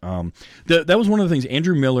bit. That was one of the things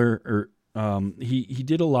Andrew Miller, he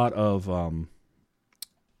did a lot of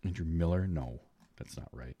Andrew Miller. No, that's not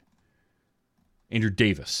right. Andrew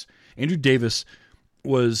Davis. Andrew Davis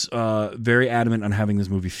was very adamant on having this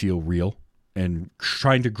movie feel real, and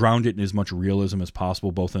trying to ground it in as much realism as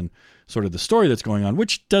possible, both in sort of the story that's going on,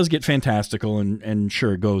 which does get fantastical, and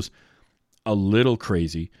sure, it goes a little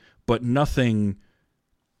crazy, but nothing,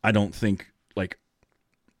 I don't think, like,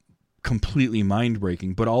 completely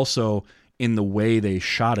mind-breaking, but also in the way they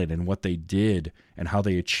shot it and what they did and how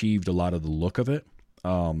they achieved a lot of the look of it,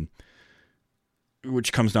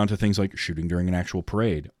 which comes down to things like shooting during an actual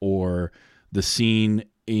parade, or the scene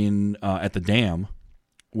at the dam,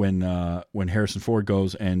 when Harrison Ford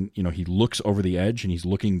goes and he looks over the edge and he's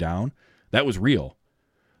looking down. That was real.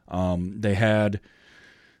 They had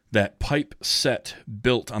that pipe set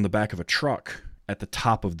built on the back of a truck at the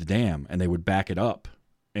top of the dam, and they would back it up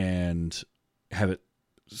and have it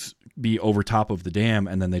be over top of the dam,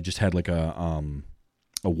 and then they just had like a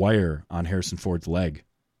wire on Harrison Ford's leg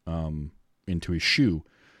into his shoe,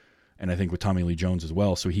 and I think with Tommy Lee Jones as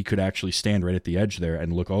well, so he could actually stand right at the edge there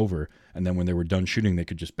and look over, and then when they were done shooting, they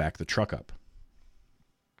could just back the truck up.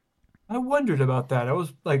 I wondered about that. I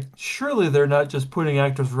was like, surely they're not just putting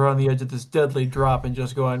actors right on the edge of this deadly drop and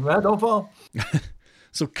just going, well, don't fall.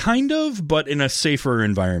 So kind of, but in a safer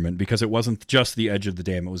environment, because it wasn't just the edge of the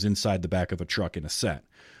dam. It was inside the back of a truck in a set.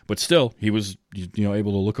 But still, he was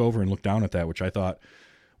able to look over and look down at that, which I thought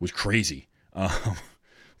was crazy,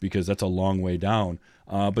 because that's a long way down.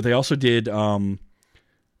 But they also did,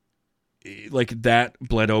 like, that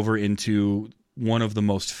bled over into one of the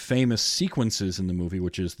most famous sequences in the movie,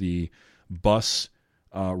 which is the bus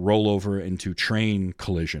rollover into train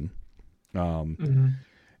collision,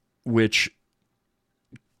 which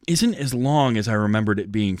isn't as long as I remembered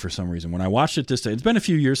it being for some reason. When I watched it this day, it's been a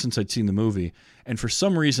few years since I'd seen the movie, and for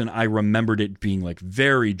some reason I remembered it being like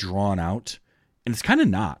very drawn out, and it's kind of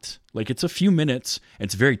not. Like, it's a few minutes,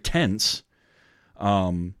 it's very tense,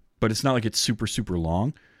 but it's not like it's super, super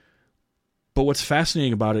long. But what's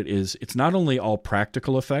fascinating about it is it's not only all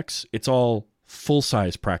practical effects, it's all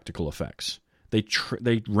full-size practical effects.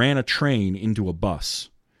 They ran a train into a bus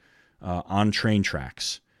on train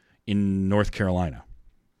tracks in North Carolina.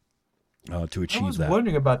 To achieve that. I was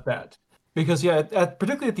wondering about that because,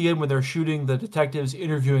 particularly at the end when they're shooting the detectives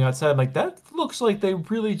interviewing outside, I'm like, that looks like they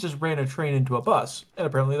really just ran a train into a bus, and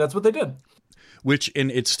apparently that's what they did.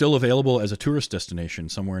 And it's still available as a tourist destination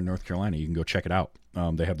somewhere in North Carolina. You can go check it out.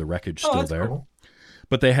 They have the wreckage still there, cool.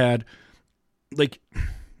 But they had, like,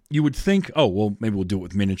 you would think, oh well, maybe we'll do it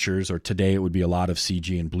with miniatures, or today it would be a lot of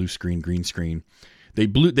CG and blue screen, green screen. They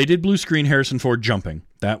did blue screen Harrison Ford jumping.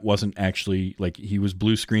 That wasn't actually, like, he was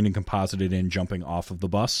blue screened and composited in jumping off of the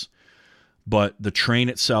bus. But the train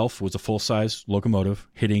itself was a full-size locomotive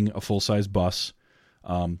hitting a full-size bus,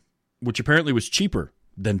 which apparently was cheaper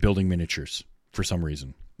than building miniatures for some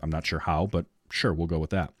reason. I'm not sure how, but sure, we'll go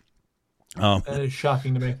with that. That is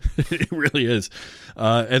shocking to me. It really is.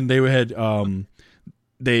 And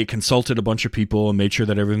they consulted a bunch of people and made sure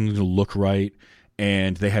that everything was going to look right.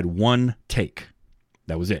 And they had one take.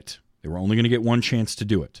 That was it. They were only going to get one chance to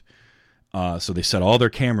do it. So they set all their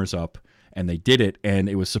cameras up, and they did it. And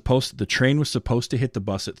the train was supposed to hit the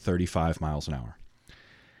bus at 35 miles an hour.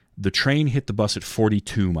 The train hit the bus at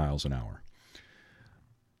 42 miles an hour.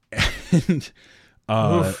 And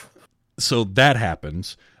so that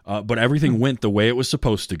happens. But everything went the way it was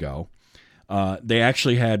supposed to go. They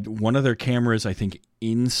actually had one of their cameras, I think,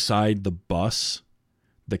 inside the bus.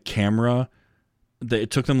 The camera...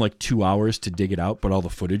 It took them like 2 hours to dig it out, but all the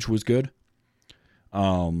footage was good.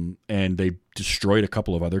 And they destroyed a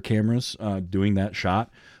couple of other cameras doing that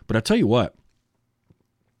shot. But I tell you what,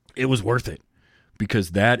 it was worth it,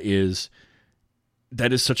 because that is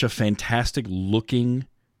such a fantastic looking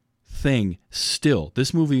thing. Still,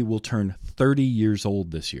 this movie will turn 30 years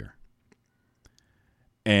old this year.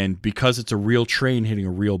 And because it's a real train hitting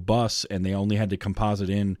a real bus, and they only had to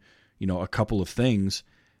composite in, a couple of things,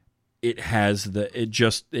 it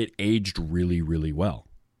aged really, really well,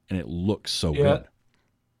 and it looks so good.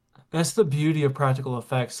 That's the beauty of practical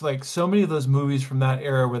effects. Like, so many of those movies from that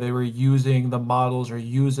era where they were using the models or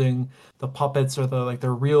using the puppets or the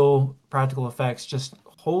real practical effects just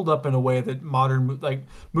hold up in a way that modern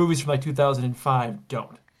movies from 2005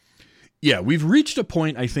 don't. Yeah, we've reached a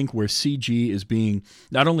point, I think, where CG is being,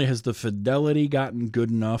 not only has the fidelity gotten good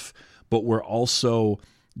enough, but we're also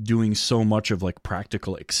doing so much of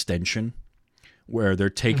practical extension, where they're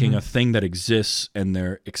taking a thing that exists and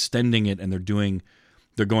they're extending it, and they're going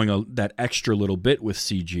that extra little bit with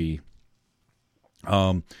CG.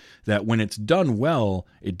 That when it's done well,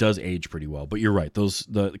 it does age pretty well. But you're right;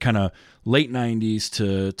 the kind of late '90s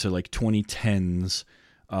to 2010s,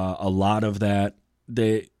 a lot of that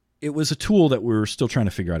it was a tool that we were still trying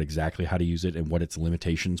to figure out exactly how to use it and what its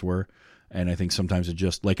limitations were. And I think sometimes it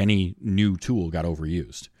just, like any new tool, got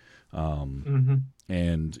overused.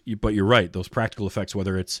 But you're right; those practical effects,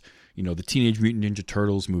 whether it's the Teenage Mutant Ninja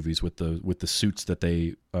Turtles movies with the suits that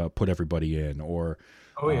they put everybody in, or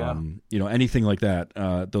anything like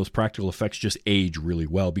that, those practical effects just age really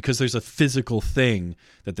well because there's a physical thing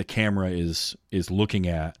that the camera is looking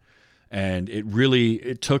at, and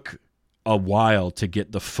it took a while to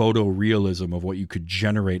get the photorealism of what you could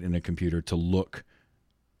generate in a computer to look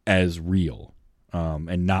as real,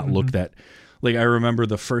 and not look that. Like, I remember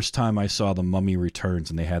the first time I saw The Mummy Returns,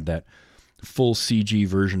 and they had that full CG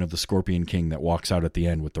version of the Scorpion King that walks out at the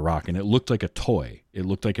end with the rock, and it looked like a toy. It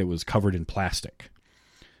looked like it was covered in plastic.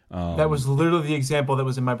 That was literally the example that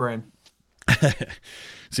was in my brain.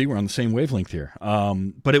 See, we're on the same wavelength here.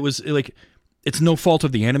 But it was it's no fault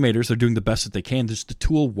of the animators. They're doing the best that they can. Just the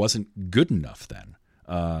tool wasn't good enough then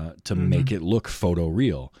to make it look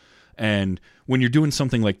photoreal. And when you're doing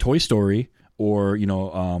something like Toy Story, or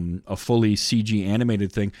a fully CG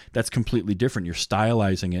animated thing, that's completely different. You're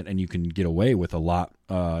stylizing it, and you can get away with a lot.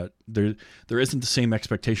 There isn't the same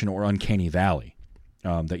expectation or uncanny valley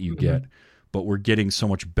that you get, but we're getting so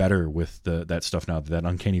much better with that stuff now. That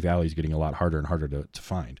uncanny valley is getting a lot harder and harder to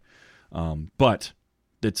find. But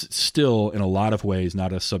it's still, in a lot of ways,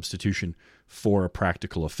 not a substitution for a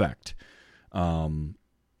practical effect.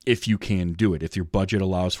 If you can do it, if your budget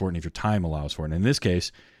allows for it, and if your time allows for it. And in this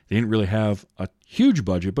case, they didn't really have a huge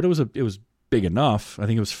budget, but it was big enough. I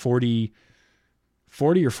think it was $40 or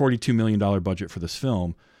 $42 million budget for this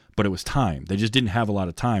film, but it was time. They just didn't have a lot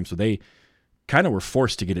of time, so they kind of were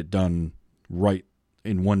forced to get it done right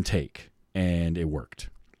in one take, and it worked.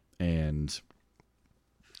 And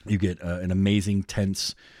you get an amazing,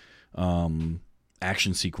 tense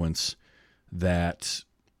action sequence that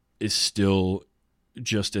is still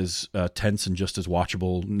just as tense and just as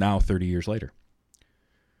watchable now, 30 years later.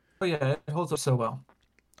 Oh yeah, it holds up so well.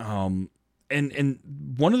 And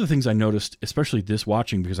one of the things I noticed, especially this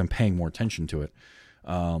watching, because I'm paying more attention to it,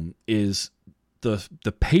 is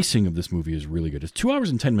the pacing of this movie is really good. It's 2 hours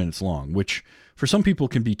and 10 minutes long, which for some people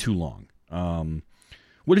can be too long.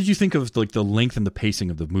 What did you think of like the length and the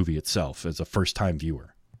pacing of the movie itself as a first-time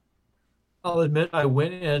viewer? I'll admit I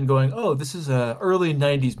went in going, oh, this is a early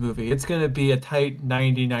 90s movie. It's going to be a tight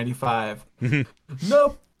 90, 95.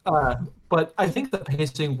 Nope. But I think the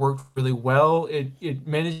pacing worked really well. It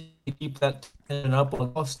managed to keep that tension up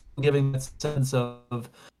while also giving that sense of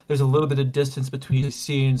there's a little bit of distance between the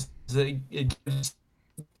scenes. It gives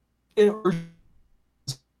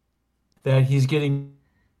that he's getting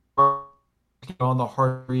on the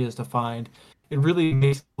harder he is to find. It really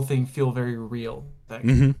makes the whole thing feel very real.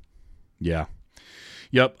 Mm-hmm. Yeah.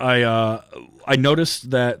 Yep. I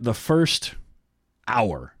noticed that the first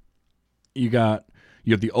hour you have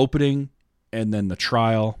the opening and then the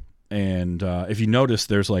trial. And if you notice,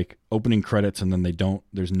 there's like opening credits and then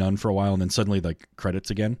there's none for a while. And then suddenly like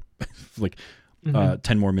credits again, like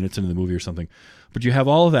 10 more minutes into the movie or something. But you have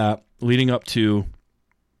all of that leading up to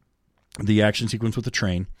the action sequence with the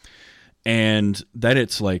train. And then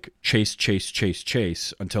it's like chase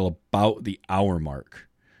until about the hour mark.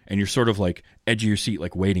 And you're sort of like edge of your seat,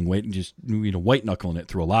 like waiting, just white knuckling it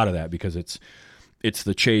through a lot of that because it's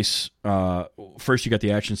the chase. First, you got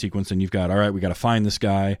the action sequence, and you've got all right, we got to find this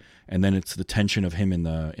guy, and then it's the tension of him in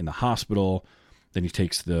the hospital. Then he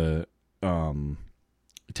takes the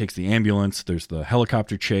ambulance. There's the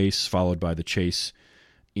helicopter chase, followed by the chase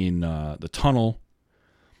in the tunnel,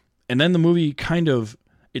 and then the movie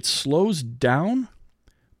it slows down,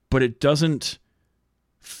 but it doesn't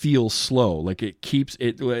feel slow. Like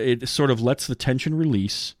it sort of lets the tension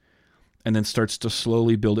release and then starts to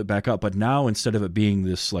slowly build it back up. But now instead of it being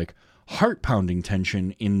this like heart pounding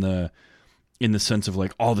tension in the sense of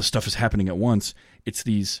like all the stuff is happening at once, it's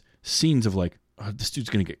these scenes of like, oh, this dude's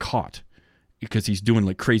going to get caught because he's doing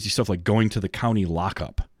like crazy stuff, like going to the county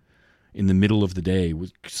lockup in the middle of the day,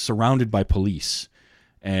 surrounded by police,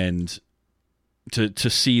 and to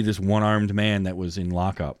see this one-armed man that was in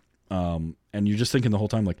lockup. And you're just thinking the whole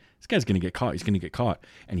time, like, this guy's going to get caught. He's going to get caught.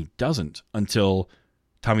 And he doesn't until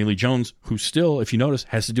Tommy Lee Jones, who still, if you notice,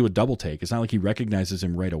 has to do a double take. It's not like he recognizes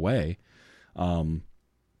him right away.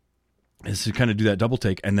 Is to kind of do that double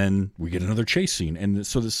take. And then we get another chase scene. And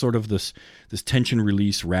so there's sort of this tension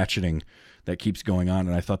release ratcheting that keeps going on.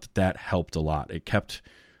 And I thought that helped a lot. It kept,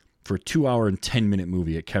 for a 2 hour and 10-minute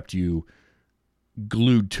movie, it kept you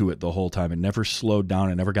glued to it the whole time. It never slowed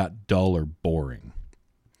down. It never got dull or boring.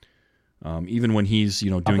 Even when he's,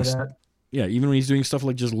 doing, even when he's doing stuff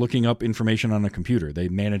like just looking up information on a computer, they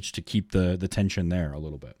managed to keep the tension there a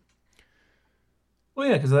little bit. Well,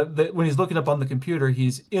 yeah, because when he's looking up on the computer,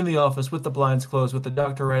 he's in the office with the blinds closed, with the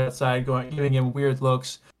doctor right outside, giving him weird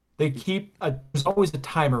looks. There's always a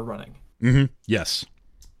timer running. Mm-hmm. Yes,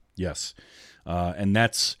 and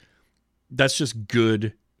that's just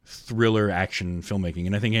good thriller action filmmaking,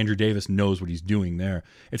 and I think Andrew Davis knows what he's doing there.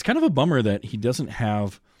 It's kind of a bummer that he doesn't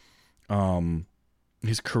have.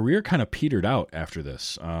 His career kind of petered out after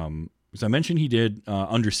this. As I mentioned, he did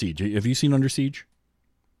Under Siege. Have you seen Under Siege?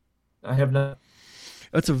 I have not.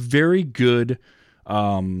 That's a very good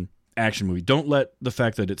action movie. Don't let the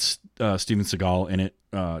fact that it's Steven Seagal in it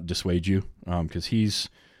dissuade you, because he's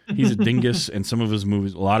a dingus, and a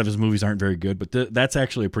lot of his movies aren't very good, but that's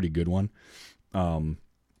actually a pretty good one.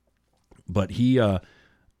 But the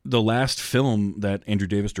last film that Andrew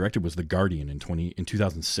Davis directed was The Guardian in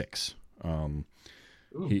 2006.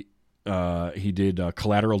 He did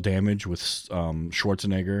Collateral Damage with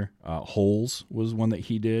Schwarzenegger. Holes was one that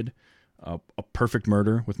he did. A Perfect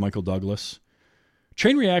Murder with Michael Douglas.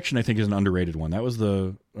 Chain Reaction, I think, is an underrated one. That was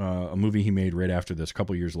a movie he made right after this, a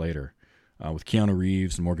couple years later, with Keanu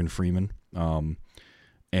Reeves and Morgan Freeman. I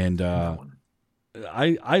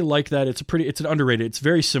like that. It's an underrated. It's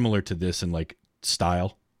very similar to this in like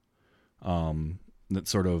style. That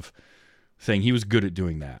sort of thing. He was good at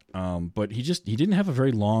doing that. But he didn't have a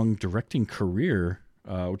very long directing career,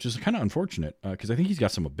 which is kind of unfortunate, because I think he's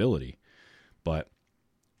got some ability, but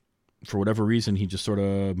for whatever reason, he just sort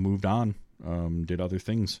of moved on, did other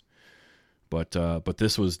things. But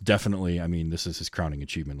this was definitely, this is his crowning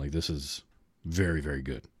achievement. Like, this is very, very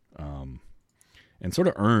good. And sort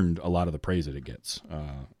of earned a lot of the praise that it gets,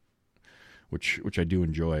 which I do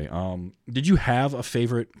enjoy. Did you have a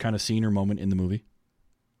favorite kind of scene or moment in the movie?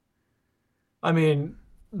 I mean,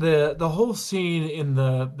 the whole scene in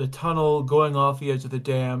the tunnel going off the edge of the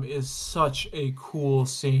dam is such a cool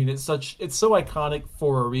scene. It's so iconic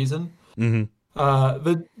for a reason. Hmm.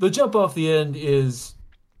 The jump off the end is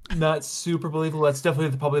not super believable. That's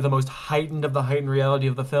definitely probably the most heightened of the heightened reality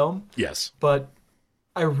of the film. Yes. But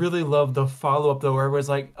I really love the follow up though, where everyone's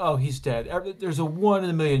like, "Oh, he's dead." There's a 1 in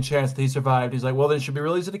a million chance that he survived. He's like, "Well, then it should be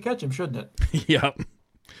really easy to catch him, shouldn't it?" Yep.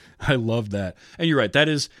 I love that. And you're right. That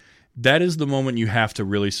is the moment you have to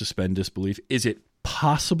really suspend disbelief. Is it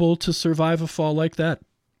possible to survive a fall like that?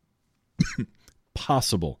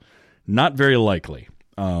 Possible. Not very likely.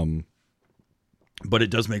 But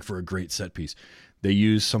it does make for a great set piece. They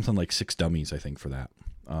use something like 6 dummies, I think, for that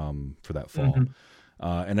fall.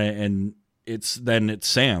 And it's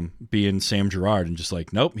Sam being Sam Gerard and just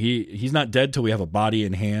like, nope, he's not dead till we have a body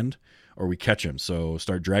in hand or we catch him. So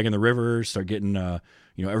start dragging the river, start getting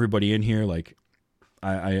everybody in here. Like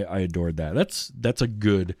I adored that. That's a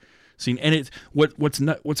good scene. And it's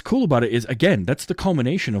what's cool about it is, again, that's the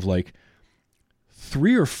culmination of like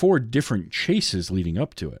 3 or 4 different chases leading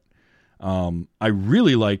up to it. I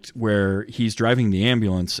really liked where he's driving the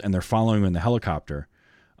ambulance and they're following him in the helicopter.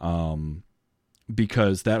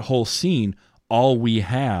 Because that whole scene, all we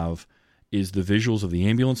have is the visuals of the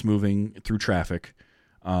ambulance moving through traffic,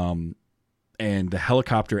 and the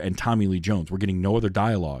helicopter and Tommy Lee Jones. We're getting no other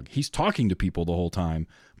dialogue. He's talking to people the whole time,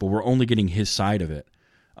 but we're only getting his side of it.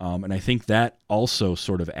 And I think that also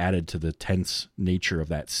sort of added to the tense nature of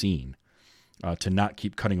that scene, to not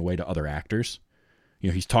keep cutting away to other actors.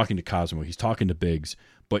 He's talking to Cosmo, he's talking to Biggs,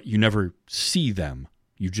 but you never see them.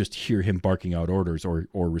 You just hear him barking out orders or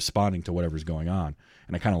responding to whatever's going on.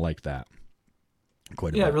 And I kind of like that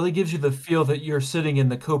quite a Yeah, bit. it really gives you the feel that you're sitting in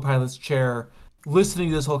the co-pilot's chair, listening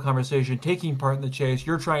to this whole conversation, taking part in the chase.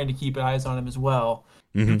 You're trying to keep eyes on him as well.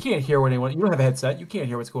 You Hmm. can't hear what anyone, you don't have a headset, you can't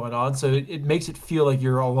hear what's going on, so it makes it feel like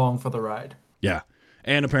you're along for the ride. Yeah.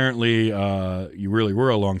 And apparently you really were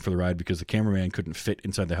along for the ride because the cameraman couldn't fit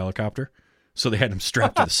inside the helicopter. So they had him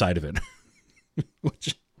strapped to the side of it.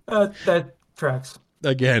 Which, That tracks.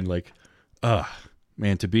 again, like,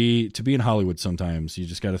 man, to be in Hollywood sometimes, you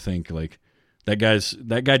just got to think like that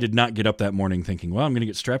guy did not get up that morning thinking, well, I'm going to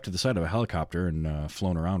get strapped to the side of a helicopter and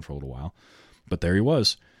flown around for a little while. But there he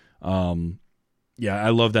was. Yeah, I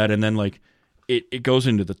love that. And then like it goes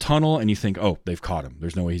into the tunnel and you think, oh, they've caught him.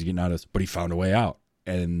 There's no way he's getting out of this, but he found a way out,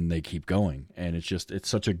 and they keep going. And it's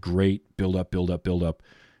such a great build up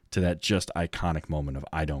to that just iconic moment of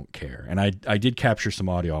I don't care. And I did capture some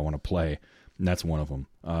audio I want to play, and that's one of them.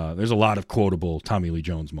 There's a lot of quotable Tommy Lee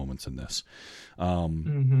Jones moments in this.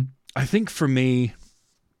 I think for me,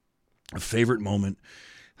 a favorite moment,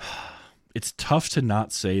 it's tough to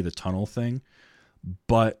not say the tunnel thing,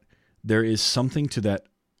 but there is something to that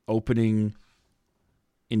opening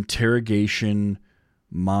interrogation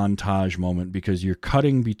montage moment, because you're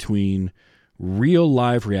cutting between real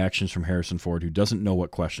live reactions from Harrison Ford, who doesn't know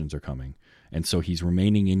what questions are coming, and so he's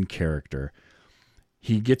remaining in character.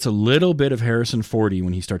 He gets a little bit of Harrison Fordy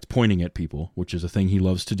when he starts pointing at people, which is a thing he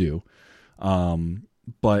loves to do.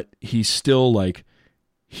 But he's still like,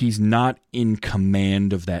 he's not in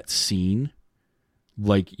command of that scene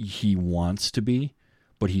like he wants to be,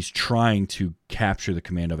 but he's trying to capture the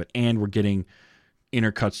command of it. And we're getting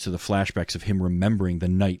intercuts to the flashbacks of him remembering the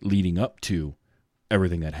night leading up to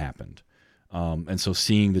everything that happened. And so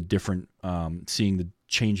seeing the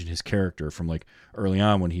change in his character from like early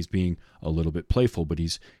on when he's being a little bit playful, but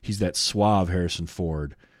he's that suave Harrison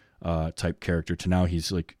Ford type character, to now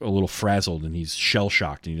he's like a little frazzled and he's shell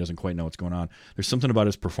shocked and he doesn't quite know what's going on. There's something about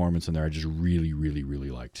his performance in there I just really, really,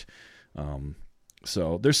 really liked.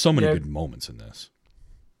 So there's so many good moments in this.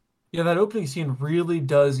 Yeah, that opening scene really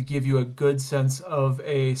does give you a good sense of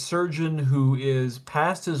a surgeon who is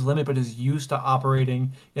past his limit but is used to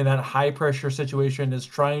operating in that high pressure situation, is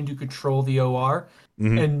trying to control the OR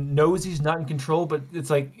and knows he's not in control, but it's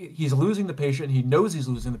like he's losing the patient. He knows he's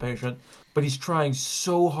losing the patient, but he's trying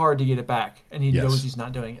so hard to get it back, and he knows he's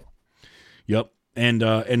not doing it. Yep.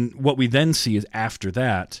 And what we then see is after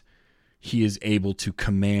that, he is able to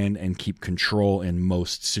command and keep control in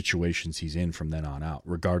most situations he's in from then on out,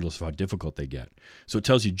 regardless of how difficult they get. So it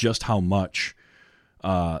tells you just how much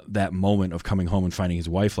that moment of coming home and finding his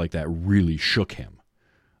wife like that really shook him.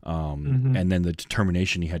 And then the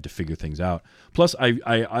determination he had to figure things out. Plus,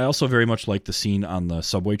 I also very much like the scene on the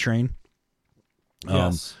subway train.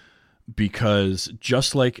 Yes. Because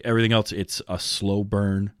just like everything else, it's a slow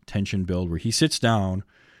burn tension build where he sits down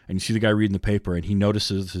and you see the guy reading the paper and he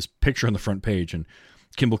notices his picture on the front page, and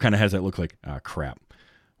Kimball kind of has that look like, ah, crap.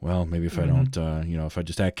 well, maybe if I don't, if I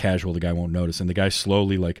just act casual, the guy won't notice. And the guy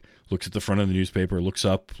slowly like looks at the front of the newspaper, looks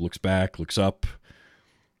up, looks back, looks up,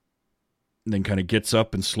 and then kind of gets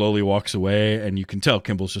up and slowly walks away. And you can tell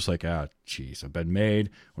Kimball's just like, geez, I've been made.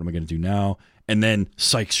 What am I going to do now? And then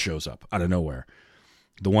Sykes shows up out of nowhere.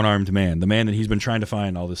 The one-armed man, the man that he's been trying to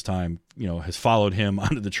find all this time, has followed him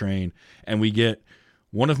onto the train. And we get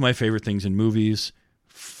one of my favorite things in movies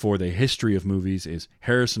for the history of movies is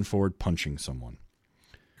Harrison Ford punching someone.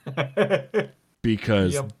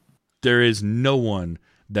 Because there is no one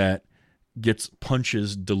that gets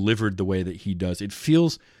punches delivered the way that he does. It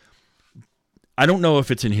feels, I don't know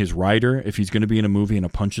if it's in his writer, if he's going to be in a movie and a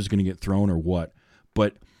punch is going to get thrown or what,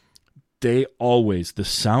 but the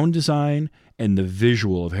sound design and the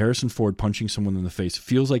visual of Harrison Ford punching someone in the face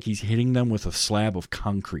feels like he's hitting them with a slab of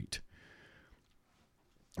concrete.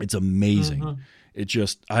 It's amazing. Mm-hmm. It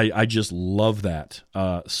just, I just love that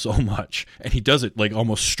so much. And he does it like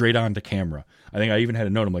almost straight on to camera. I think I even had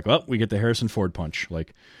a note. I'm like, we get the Harrison Ford punch.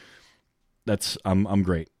 Like that's, I'm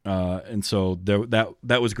great. And so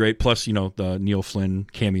that was great. Plus, the Neil Flynn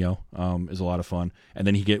cameo is a lot of fun. And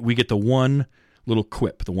then we get the one little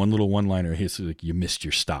quip, the one little one-liner. He's like, you missed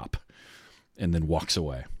your stop, and then walks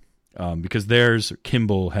away. Because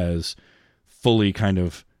Kimball has fully kind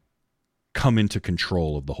of come into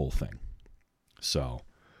control of the whole thing. So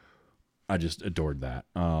I just adored that.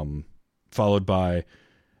 Followed by,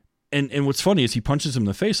 and what's funny is he punches him in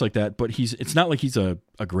the face like that, but it's not like he's a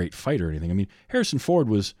great fighter or anything. I mean, Harrison Ford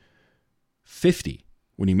was 50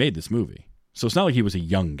 when he made this movie. So it's not like he was a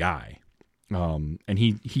young guy. And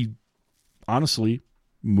he honestly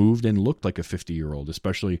moved and looked like a 50-year-old,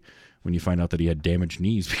 especially when you find out that he had damaged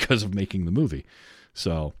knees because of making the movie.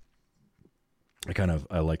 So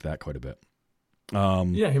I like that quite a bit.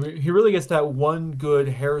 He really gets that one good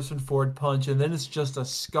Harrison Ford punch, and then it's just a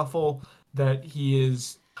scuffle that he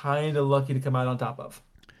is kind of lucky to come out on top of.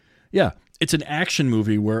 Yeah, it's an action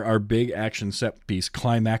movie where our big action set piece,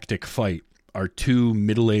 climactic fight, are two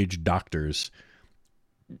middle-aged doctors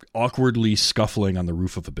awkwardly scuffling on the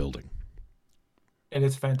roof of a building. And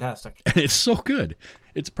it's fantastic. And it's so good.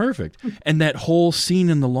 It's perfect. And that whole scene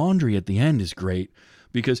in the laundry at the end is great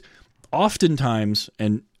because oftentimes,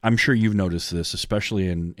 and I'm sure you've noticed this, especially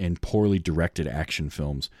in poorly directed action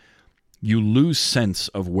films, you lose sense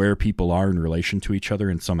of where people are in relation to each other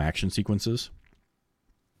in some action sequences.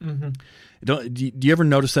 Mm-hmm. Do you ever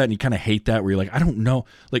notice that and you kind of hate that where you're like, I don't know.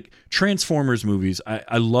 Like Transformers movies,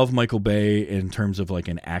 I love Michael Bay in terms of like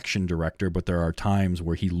an action director, but there are times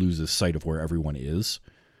where he loses sight of where everyone is.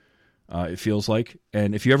 It feels like.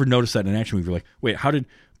 And if you ever notice that in an action movie, you're like, wait, how did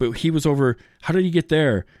he get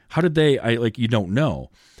there? How did you don't know.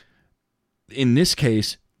 In this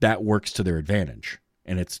case, that works to their advantage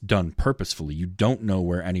and it's done purposefully. You don't know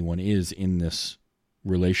where anyone is in this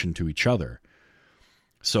relation to each other.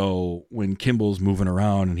 So when Kimball's moving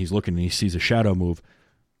around and he's looking and he sees a shadow move,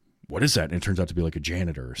 what is that? And it turns out to be like a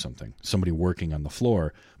janitor or something, somebody working on the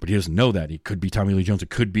floor, but he doesn't know that. It could be Tommy Lee Jones. It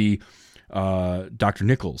could be Dr.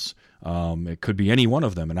 Nichols. It could be any one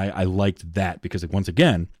of them. And I liked that because once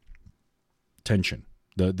again, tension.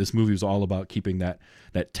 This movie was all about keeping that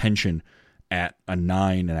tension at a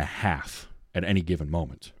 9.5 at any given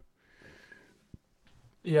moment.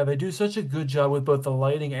 Yeah, they do such a good job with both the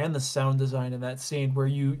lighting and the sound design in that scene where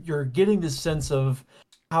you're getting this sense of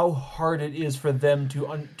how hard it is for them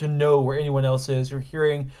to know where anyone else is. You're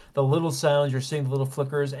hearing the little sounds, you're seeing the little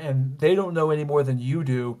flickers, and they don't know any more than you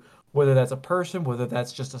do, whether that's a person, whether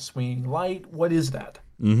that's just a swinging light. What is that?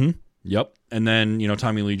 Mm-hmm. Yep. And then,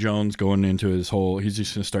 Tommy Lee Jones going into he's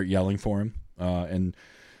just going to start yelling for him. And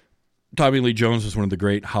Tommy Lee Jones was one of the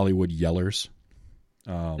great Hollywood yellers.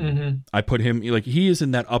 I put him he is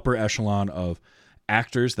in that upper echelon of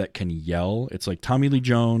actors that can yell. It's like Tommy Lee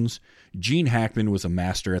Jones, Gene Hackman was a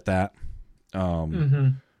master at that.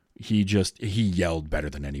 He yelled better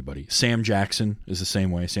than anybody. Sam Jackson is the same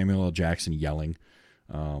way. Samuel L. Jackson yelling.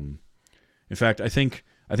 In fact, I think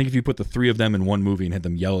if you put the three of them in one movie and had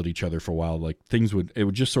them yell at each other for a while, it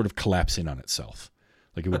would just sort of collapse in on itself.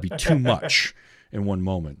 Like it would be too much in one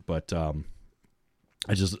moment. But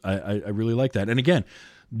I really like that. And again,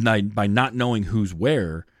 by not knowing who's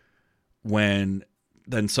where, when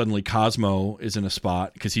then suddenly Cosmo is in a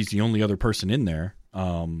spot because he's the only other person in there,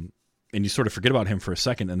 and you sort of forget about him for a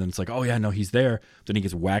second, and then it's like, oh yeah, no, he's there. Then he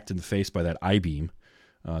gets whacked in the face by that I-beam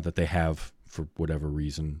that they have for whatever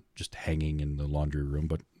reason just hanging in the laundry room,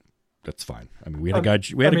 but that's fine. I mean, we had a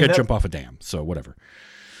guy jump off a dam, so whatever.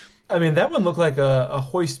 I mean, that one looked like a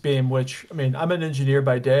hoist beam, which, I mean, I'm an engineer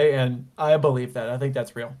by day, and I believe that. I think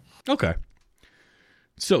that's real. Okay.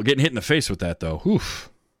 Still getting hit in the face with that, though. Oof.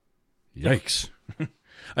 Yikes.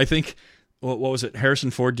 I think, what was it?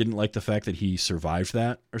 Harrison Ford didn't like the fact that he survived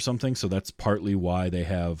that or something. So that's partly why they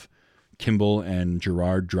have Kimball and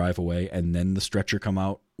Gerard drive away and then the stretcher come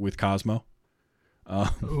out with Cosmo.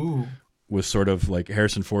 Ooh. Was sort of like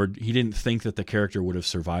Harrison Ford. He didn't think that the character would have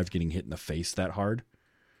survived getting hit in the face that hard.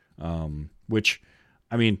 Which,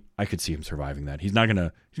 I mean, I could see him surviving that. He's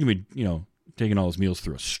gonna be, taking all his meals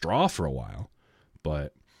through a straw for a while,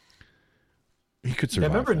 but he could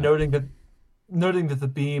survive. I remember noting that the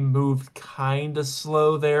beam moved kind of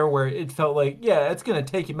slow there, where it felt like, yeah, it's going to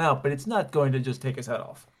take him out, but it's not going to just take his head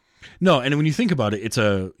off. No, and when you think about it, it's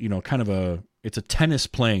a it's a tennis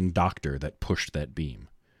playing doctor that pushed that beam.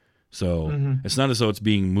 So it's not as though it's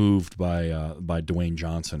being moved by Dwayne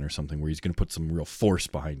Johnson or something where he's going to put some real force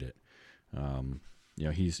behind it.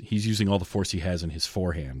 He's using all the force he has in his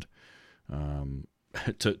forehand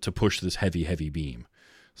to push this heavy beam.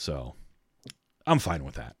 So I'm fine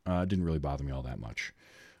with that. It didn't really bother me all that much.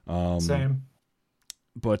 Same.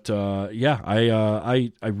 But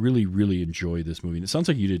I really, really enjoy this movie. And it sounds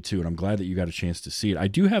like you did too, and I'm glad that you got a chance to see it. I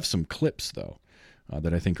do have some clips, though,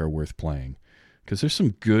 that I think are worth playing. Because there's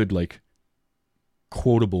some good,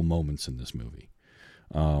 quotable moments in this movie.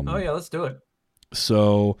 Oh, yeah, let's do it.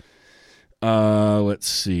 So, let's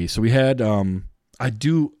see. So we had, once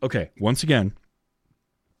again,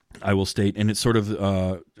 I will state, and it's sort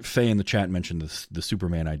of, Faye in the chat mentioned the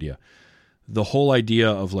Superman idea. The whole idea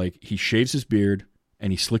of, he shaves his beard,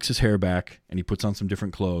 and he slicks his hair back, and he puts on some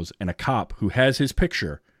different clothes, and a cop who has his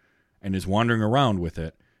picture and is wandering around with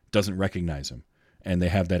it doesn't recognize him. And they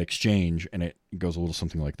have that exchange, and it goes a little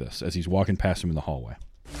something like this as he's walking past him in the hallway.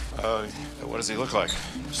 What does he look like?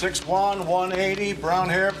 6'1", 180, brown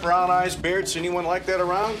hair, brown eyes, beard. See anyone like that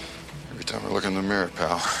around? Every time I look in the mirror,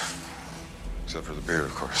 pal. Except for the beard,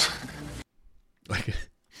 of course.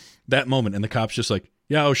 That moment, and the cop's just like,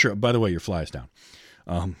 yeah, oh, sure. By the way, your fly is down.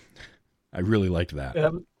 I really liked that.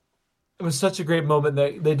 Yeah, it was such a great moment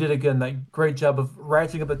that they did, again, that great job of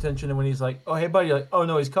ratcheting up the tension. And when he's like, oh, hey, buddy, you're like, oh,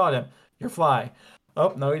 no, he's caught him. Your fly.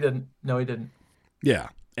 Oh, no, he didn't. No, he didn't. Yeah.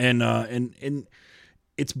 And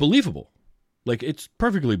it's believable. It's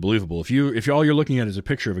perfectly believable. If all you're looking at is a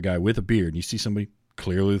picture of a guy with a beard and you see somebody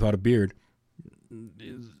clearly without a beard,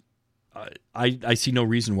 I see no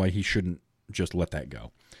reason why he shouldn't just let that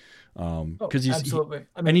go. Because absolutely.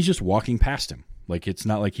 And he's just walking past him. It's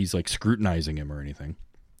not like he's scrutinizing him or anything.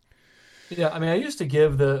 Yeah, I used to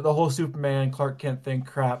give the whole Superman Clark Kent thing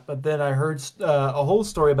crap, but then I heard a whole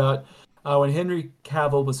story about when Henry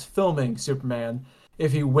Cavill was filming Superman.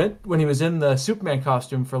 If he went when he was in the Superman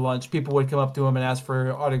costume for lunch, people would come up to him and ask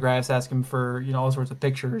for autographs, ask him for all sorts of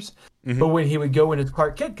pictures. Mm-hmm. But when he would go in his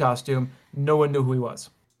Clark Kent costume, no one knew who he was.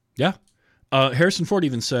 Yeah, Harrison Ford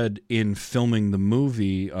even said in filming the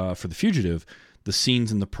movie for The Fugitive, the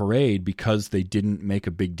scenes in the parade, because they didn't make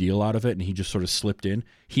a big deal out of it and he just sort of slipped in,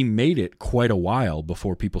 he made it quite a while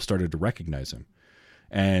before people started to recognize him.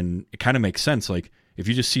 And it kind of makes sense. If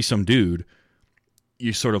you just see some dude,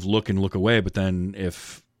 you sort of look away, but then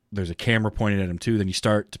if there's a camera pointed at him too, then you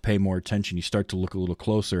start to pay more attention, you start to look a little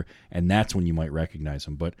closer, and that's when you might recognize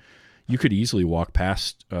him. But you could easily walk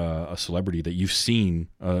past a celebrity that you've seen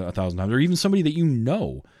 1,000 times, or even somebody that you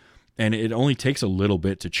know, and it only takes a little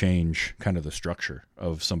bit to change kind of the structure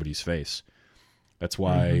of somebody's face. That's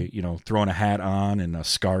why, throwing a hat on and a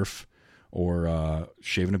scarf or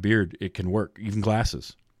shaving a beard, it can work. Even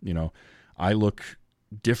glasses. I look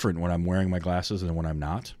different when I'm wearing my glasses than when I'm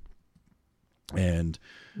not. And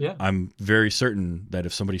yeah. I'm very certain that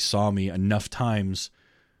if somebody saw me enough times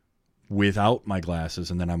without my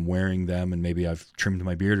glasses and then I'm wearing them and maybe I've trimmed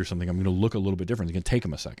my beard or something, I'm going to look a little bit different. It's going to take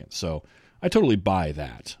them a second. So I totally buy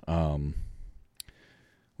that.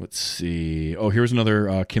 Let's see. Oh, here's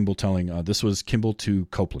another Kimball telling. This was Kimball to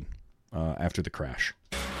Copeland after the crash.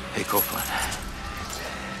 Hey, Copeland.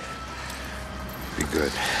 Be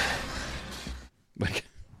good.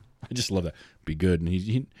 I just love that. Be good. And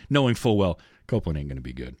he knowing full well Copeland ain't going to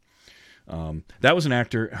be good. That was an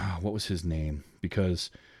actor. What was his name? Because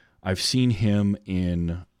I've seen him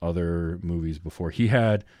in other movies before. He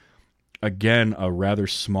had, again, a rather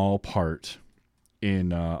small part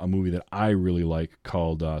in a movie that I really like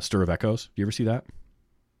called Stir of Echoes. Do you ever see that?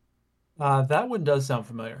 That one does sound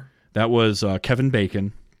familiar. That was Kevin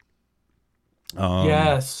Bacon.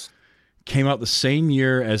 Yes. Came out the same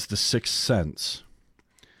year as The Sixth Sense.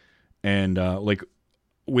 And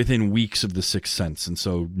within weeks of The Sixth Sense. And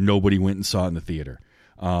so nobody went and saw it in the theater.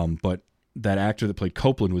 But that actor that played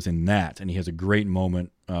Copeland was in that. And he has a great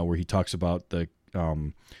moment where he talks about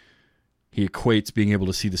he equates being able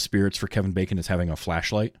to see the spirits for Kevin Bacon as having a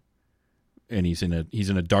flashlight. And he's in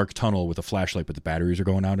a dark tunnel with a flashlight, but the batteries are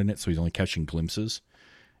going out in it, so he's only catching glimpses.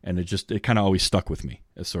 And it kind of always stuck with me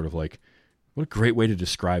as sort of like, what a great way to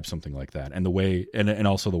describe something like that. And the way, and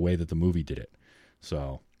also the way that the movie did it.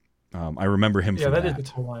 So I remember him from that. Yeah, that is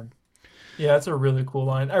a cool line. Yeah, that's a really cool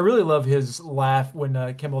line. I really love his laugh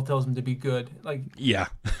when Kimball tells him to be good. Like, yeah,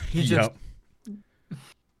 he just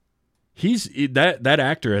that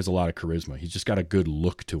actor has a lot of charisma. He's just got a good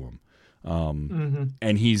look to him,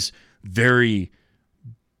 and he's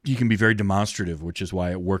he can be very demonstrative, which is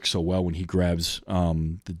why it works so well when he grabs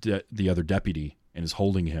the other deputy and is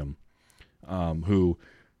holding him, who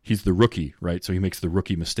he's the rookie, right? So he makes the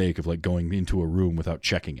rookie mistake of like going into a room without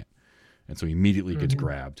checking it, and so he immediately gets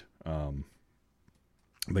grabbed.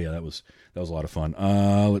 But yeah, that was a lot of fun.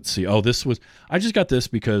 Let's see. Oh, I just got this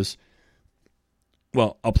because,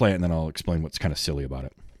 well, I'll play it and then I'll explain what's kind of silly about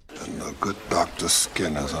it. And the good doctor's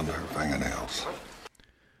skin is under her fingernails.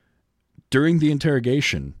 During the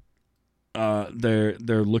interrogation, they're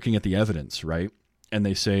looking at the evidence, right? And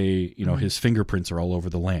they say, his fingerprints are all over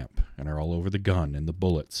the lamp and are all over the gun and the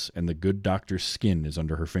bullets, and the good doctor's skin is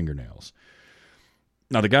under her fingernails.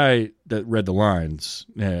 Now, the guy that read the lines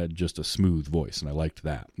had just a smooth voice, and I liked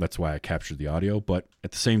that. That's why I captured the audio. But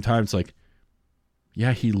at the same time, it's like,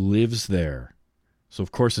 yeah, he lives there. So,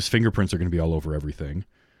 of course, his fingerprints are going to be all over everything.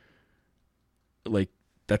 Like,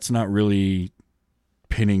 that's not really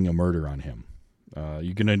pinning a murder on him.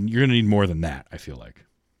 You're gonna need more than that, I feel like.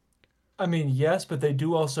 I mean, yes, but they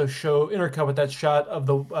do also intercut with that shot of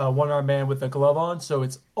the one-armed man with the glove on, so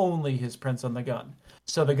it's only his prints on the gun.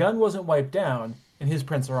 So the gun wasn't wiped down, and his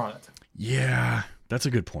prints are on it. Yeah, that's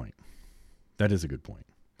a good point. That is a good point.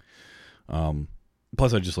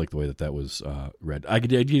 Plus, I just like the way that was read. I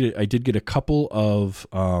did get a couple of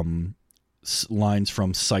lines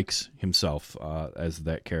from Sykes himself as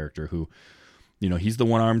that character who, he's the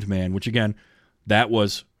one-armed man, which, again, that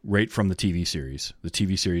was right from the TV series. The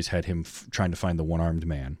TV series had him trying to find the one-armed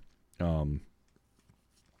man. And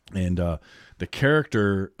the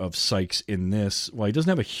character of Sykes in this, well, he doesn't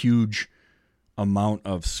have a huge amount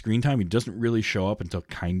of screen time. He doesn't really show up until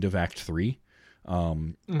kind of Act 3.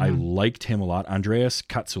 I liked him a lot. Andreas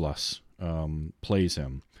Katsoulas plays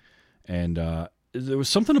him. And there was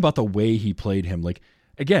something about the way he played him, like,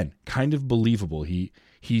 again, kind of believable. He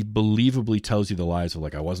believably tells you the lies of,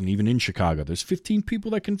 like, I wasn't even in Chicago. There's 15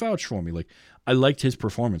 people that can vouch for me. Like, I liked his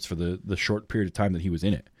performance for the short period of time that he was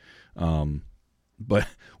in it. But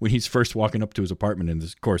when he's first walking up to his apartment, and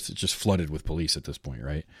of course it's just flooded with police at this point,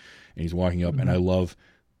 right? And he's walking up, and I love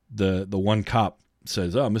the one cop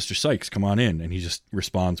says, "Oh, Mr. Sykes, come on in," and he just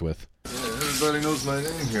responds with, Yeah, everybody knows my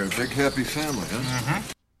name here. Big happy family, huh?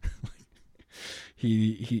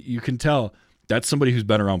 You can tell that's somebody who's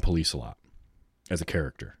been around police a lot as a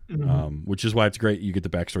character, which is why it's great. You get the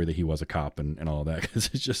backstory that he was a cop and all of that,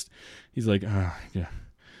 because it's just, he's like, yeah.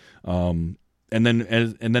 And then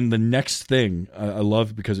the next thing I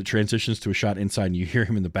love, because it transitions to a shot inside and you hear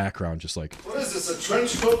him in the background just like, What is this, a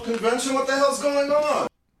trench coat convention? What the hell's going on?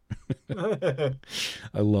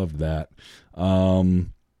 I love that.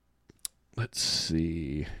 Let's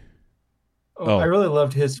see. Oh, I really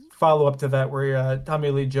loved his follow-up to that where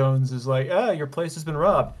Tommy Lee Jones is like, your place has been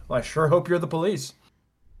robbed. Well, I sure hope you're the police.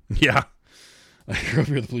 Yeah. I sure hope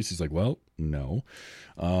you're the police. He's like, well, no.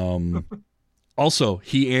 Also,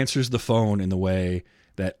 he answers the phone in the way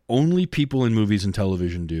that only people in movies and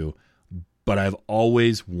television do, but I've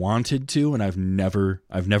always wanted to, and I've never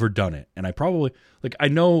done it. And I probably, like, I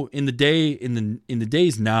know in the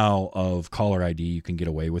days now of caller ID, you can get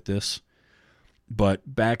away with this. But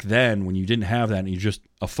back then, when you didn't have that, and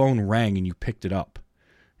a phone rang and you picked it up,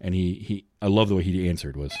 and I love the way he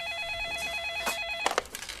answered was,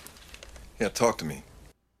 Yeah, talk to me.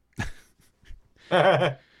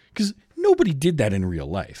 because nobody did that in real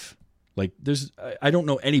life. Like, I don't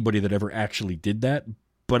know anybody that ever actually did that,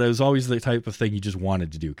 but it was always the type of thing you just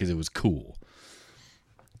wanted to do because it was cool.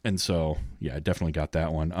 And so, yeah, I definitely got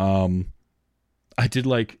that one. I did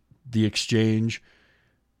like the exchange.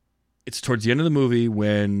 It's towards the end of the movie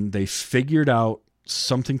when they figured out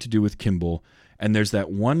something to do with Kimball, and there's that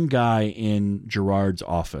one guy in Gerard's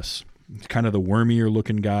office, kind of the wormier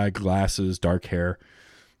looking guy, glasses, dark hair.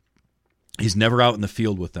 He's never out in the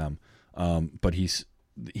field with them, but he's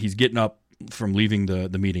getting up from leaving the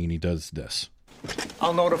meeting, and he does this.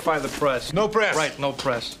 I'll notify the press. No press. Right, no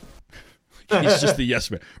press. He's just the yes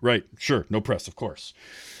man. Right, sure, no press, of course.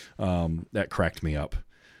 That cracked me up.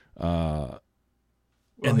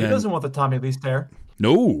 Well, he doesn't want the Tommy Lee stare.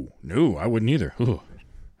 No, I wouldn't either. Ooh,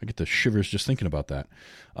 I get the shivers just thinking about that.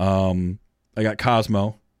 I got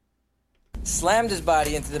Cosmo. Slammed his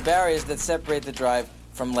body into the barriers that separate the drive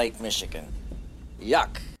from Lake Michigan.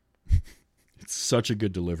 Yuck. It's such a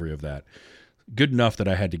good delivery of that. good enough that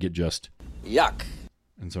I had to get just Yuck.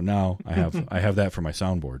 And so now I have that for my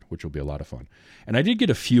soundboard, which will be a lot of fun. And I did get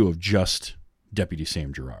a few of just Deputy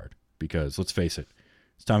Sam Gerard because, let's face it,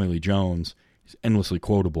 it's Tommy Lee Jones. He's endlessly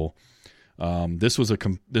quotable. This was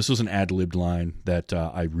an ad-libbed line that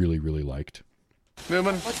I really, really liked.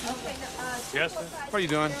 Newman? Yes, sir? What are you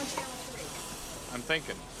doing? I'm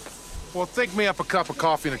thinking. Well, think me up a cup of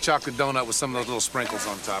coffee and a chocolate donut with some of those little sprinkles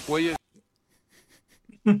on top, will you?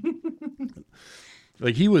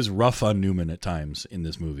 Like, he was rough on Newman at times in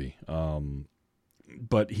this movie.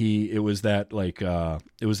 But it was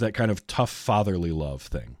that kind of tough fatherly love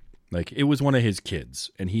thing. Like, it was one of his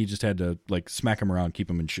kids, and he just had to like smack him around, keep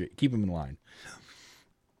him in line.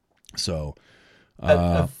 So,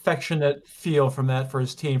 affectionate feel from that for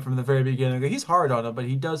his team from the very beginning. He's hard on them, but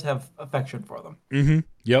he does have affection for them. Mm-hmm.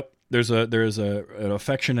 Yep. There's an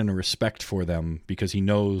affection and a respect for them because he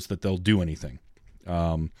knows that they'll do anything.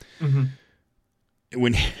 When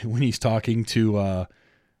he's talking to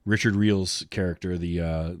Richard Reel's character,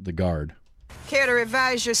 the guard. Care to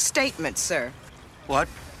revise your statement, sir? What?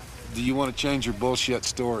 Do you want to change your bullshit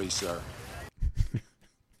story, sir?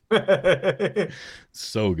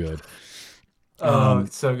 So good.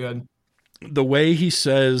 It's so good. The way he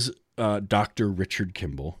says Dr. Richard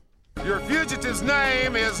Kimball. Your fugitive's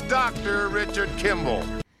name is Dr. Richard Kimball.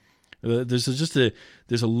 There's a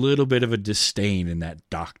little bit of a disdain in that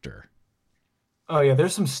doctor. Oh yeah,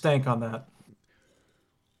 there's some stank on that.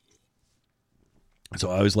 So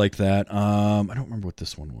I always like that. I don't remember what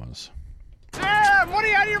this one was. Sam, what are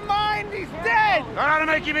you out of your mind? He's dead! I ought to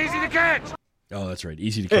make him easy to catch. Oh, that's right.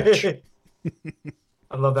 Easy to catch.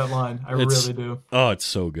 I love that line. I really do. Oh, it's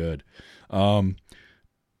so good. When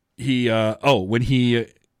he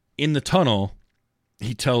in the tunnel,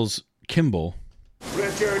 he tells Kimball,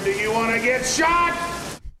 Richard, do you want to get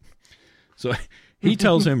shot? So he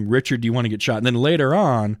tells him, Richard, do you want to get shot? And then later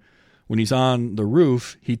on, when he's on the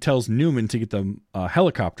roof, he tells Newman to get the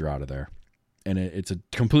helicopter out of there. And it's a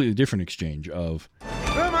completely different exchange of...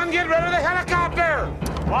 Newman, get rid of the helicopter!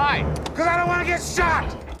 Why? Because I don't want to get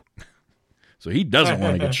shot! So he doesn't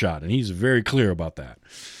want to get shot, and he's very clear about that.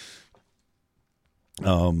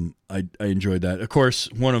 I enjoyed that. Of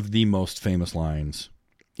course, one of the most famous lines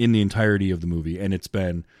in the entirety of the movie, and it's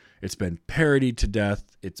been parodied to death.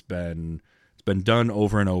 It's been done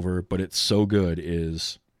over and over, but it's so good.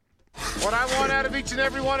 Is what I want out of each and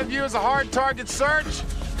every one of you is a hard target search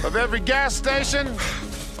of every gas station,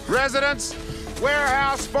 residence,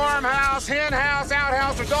 warehouse, farmhouse, hen house,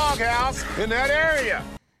 outhouse, or doghouse in that area.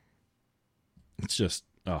 It's just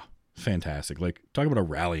fantastic. Like, talk about a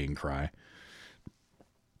rallying cry.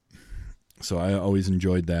 So I always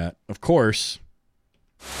enjoyed that. Of course,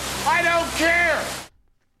 I don't care.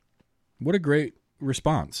 What a great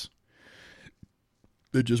response.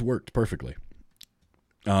 It just worked perfectly.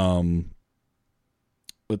 Let's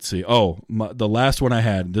see. The last one I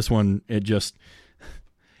had, this one, it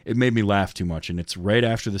made me laugh too much. And it's right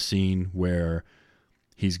after the scene where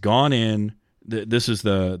he's gone in. This is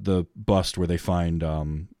the bust where they find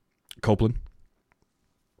Copeland.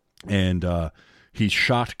 And he's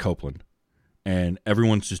shot Copeland. And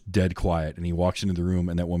everyone's just dead quiet. And he walks into the room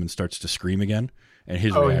and that woman starts to scream again. And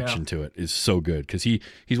his reaction to it is so good. Because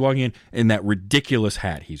he's walking in that ridiculous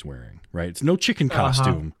hat he's wearing. Right? It's no chicken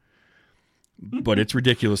costume. But it's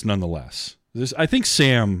ridiculous nonetheless. I think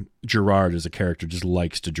Sam Gerard as a character just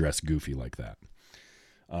likes to dress goofy like that.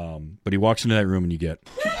 But he walks into that room and you get...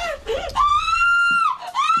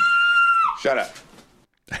 Shut up.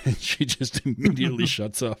 And she just immediately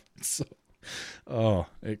shuts up.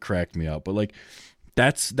 It cracked me up. But like,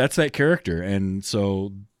 that's that character. And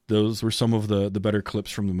so those were some of the better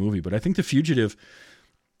clips from the movie. But I think The Fugitive,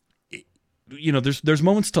 there's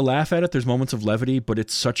moments to laugh at it. There's moments of levity, but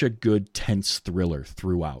it's such a good, tense thriller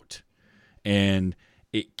throughout. And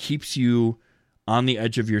it keeps you on the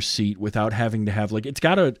edge of your seat without having to have, like, it's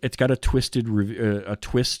got a twist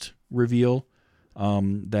reveal.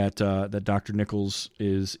 That Dr. Nichols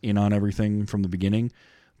is in on everything from the beginning,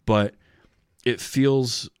 but it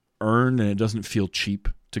feels earned and it doesn't feel cheap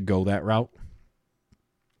to go that route.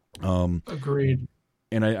 Agreed.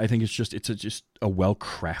 And I think it's just a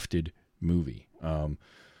well-crafted movie.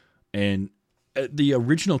 And the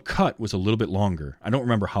original cut was a little bit longer. I don't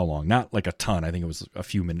remember how long, not like a ton. I think it was a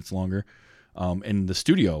few minutes longer. And the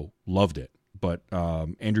studio loved it, but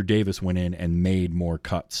Andrew Davis went in and made more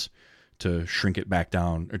cuts to shrink it back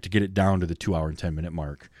down, or to get it down to the 2 hour and 10 minute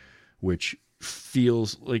mark, which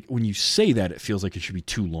feels like, when you say that, it feels like it should be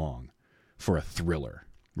too long for a thriller,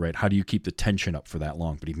 right? How do you keep the tension up for that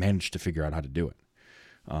long? But he managed to figure out how to do it.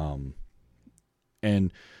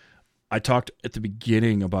 And I talked at the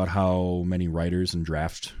beginning about how many writers and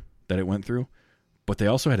draft that it went through, but they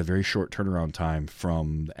also had a very short turnaround time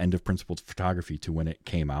from the end of principal photography to when it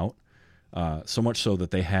came out. So much so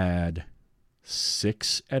that they had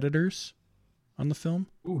 6 editors on the film.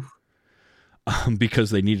 Oof.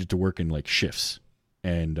 Because they needed to work in like shifts.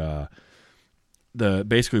 And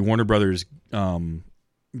basically Warner Brothers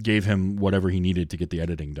gave him whatever he needed to get the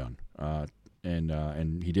editing done.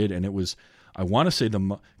 And he did. And it was, I want to say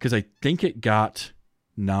because I think it got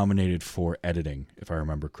nominated for editing, if I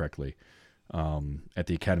remember correctly, at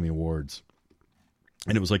the Academy Awards.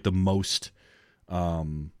 And it was like the most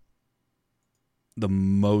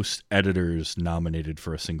editors nominated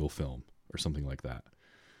for a single film or something like that.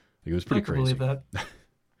 It was pretty crazy. I can believe that.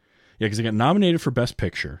 Yeah, because it got nominated for Best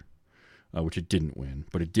Picture, which it didn't win,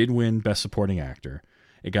 but it did win Best Supporting Actor.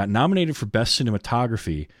 It got nominated for Best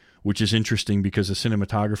Cinematography, which is interesting because the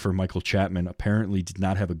cinematographer, Michael Chapman, apparently did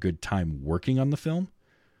not have a good time working on the film.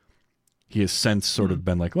 He has since sort of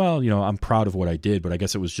been like, well, I'm proud of what I did, but I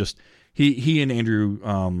guess it was just he and Andrew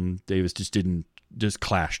Davis just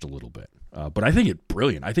clashed a little bit. But I think it's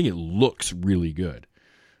brilliant. I think it looks really good.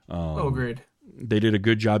 Agreed. They did a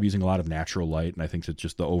good job using a lot of natural light, and I think that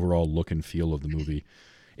just the overall look and feel of the movie,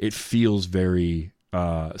 it feels very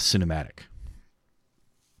cinematic.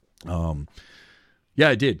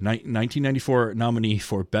 Yeah, it did. 1994 nominee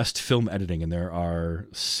for Best Film Editing, and there are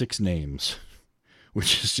 6 names,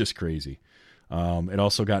 which is just crazy. It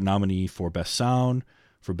also got nominee for Best Sound,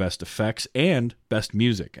 for Best Effects, and Best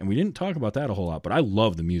Music. And we didn't talk about that a whole lot, but I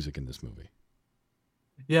love the music in this movie.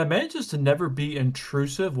 Yeah, it manages to never be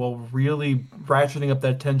intrusive while really ratcheting up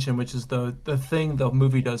that tension, which is the thing the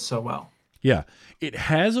movie does so well. Yeah, it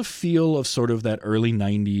has a feel of sort of that early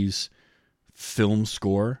 90s film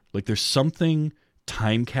score. Like there's something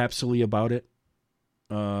time capsule-y about it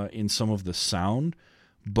in some of the sound,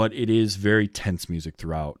 but it is very tense music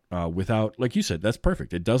throughout without, like you said, that's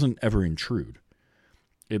perfect. It doesn't ever intrude,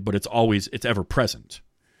 but it's ever present.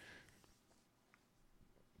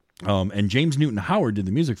 And James Newton Howard did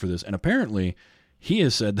the music for this, and apparently he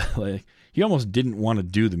has said that like he almost didn't want to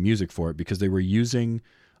do the music for it because they were using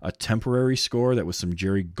a temporary score that was some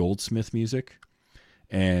Jerry Goldsmith music,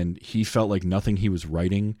 and he felt like nothing he was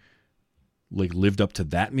writing like lived up to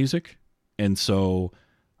that music. And so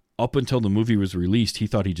up until the movie was released, he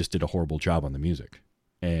thought he just did a horrible job on the music,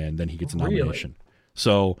 and then he gets a nomination.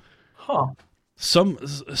 So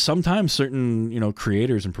sometimes certain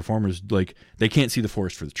creators and performers, like, they can't see the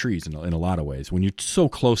forest for the trees in a lot of ways when you're so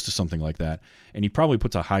close to something like that. And he probably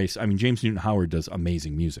puts James Newton Howard does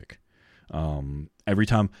amazing music. Every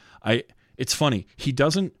time it's funny,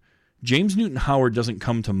 James Newton Howard doesn't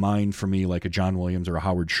come to mind for me like a John Williams or a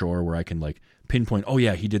Howard Shore where I can like pinpoint, oh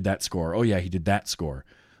yeah, he did that score. Oh yeah, he did that score.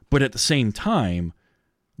 But at the same time,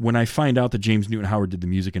 when I find out that James Newton Howard did the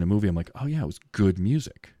music in a movie, I'm like, oh yeah, it was good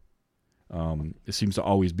music. It seems to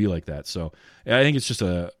always be like that. So I think it's just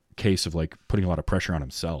a case of like putting a lot of pressure on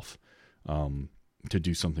himself to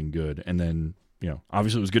do something good. And then,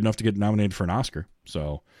 obviously it was good enough to get nominated for an Oscar.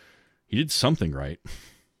 So he did something right.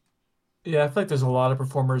 Yeah, I feel like there's a lot of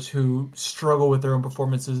performers who struggle with their own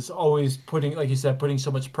performances, always putting, like you said, putting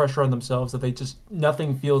so much pressure on themselves that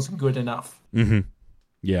nothing feels good enough. Mm-hmm.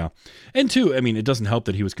 Yeah. And two, it doesn't help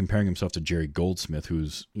that he was comparing himself to Jerry Goldsmith,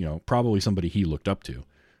 who's, probably somebody he looked up to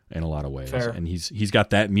in a lot of ways. Fair. And he's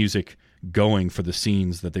got that music going for the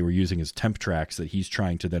scenes that they were using as temp tracks that he's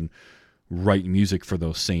trying to then write music for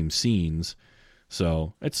those same scenes.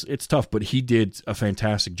 So it's tough, but he did a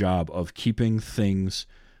fantastic job of keeping things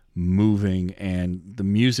moving and the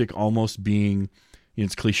music almost being,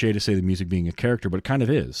 it's cliche to say the music being a character, but it kind of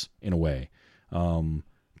is in a way,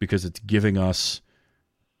 because it's giving us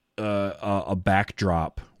a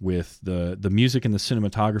backdrop with the music and the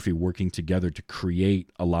cinematography working together to create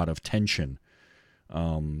a lot of tension.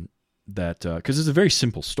 Because it's a very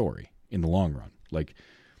simple story in the long run. Like,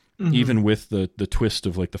 even with the twist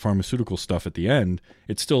of like the pharmaceutical stuff at the end,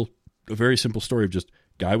 it's still a very simple story of just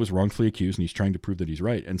guy was wrongfully accused and he's trying to prove that he's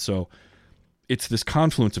right. And so it's this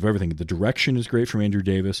confluence of everything. The direction is great from Andrew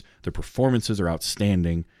Davis. The performances are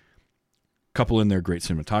outstanding. Couple in there, great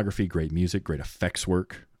cinematography, great music, great effects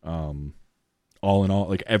work. All in all,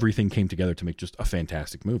 like everything came together to make just a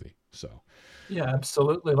fantastic movie. So yeah,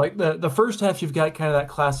 absolutely. Like the first half, you've got kind of that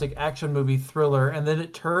classic action movie thriller, and then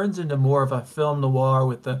it turns into more of a film noir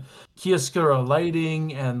with the chiaroscuro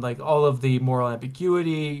lighting and like all of the moral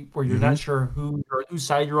ambiguity, where you're not sure whose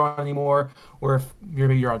side you're on anymore, or if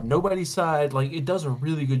maybe you're on nobody's side. Like it does a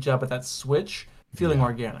really good job at that switch, feeling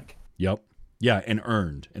organic. Yep. Yeah, and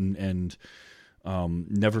earned, and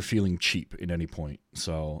never feeling cheap at any point.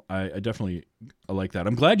 So I definitely like that.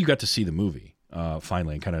 I'm glad you got to see the movie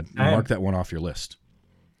finally and kind of mark that one off your list.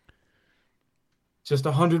 Just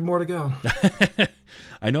 100 more to go.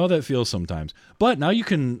 I know how that feels sometimes, but now you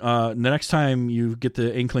can. The next time you get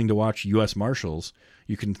the inkling to watch U.S. Marshals,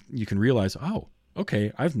 you can realize, oh,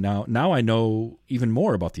 okay, now I know even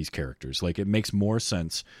more about these characters. Like, it makes more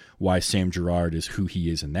sense why Sam Gerard is who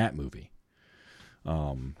he is in that movie.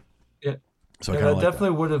 Yeah. So that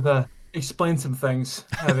definitely would have explained some things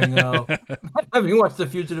having having watched The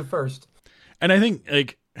Fugitive first. And I think,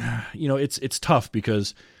 like, it's tough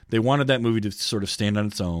because they wanted that movie to sort of stand on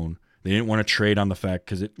its own. They didn't want to trade on the fact,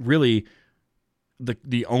 because it really,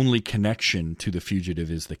 the only connection to The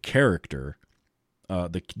Fugitive is the character,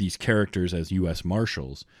 these characters as U.S.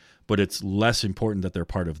 Marshals. But it's less important that they're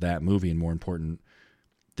part of that movie and more important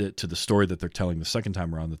to the story that they're telling the second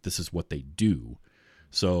time around, that this is what they do.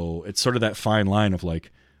 So it's sort of that fine line of,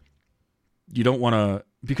 like, you don't want to,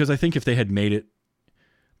 because I think if they had made it,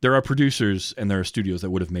 there are producers and there are studios that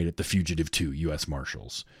would have made it The Fugitive 2, U.S.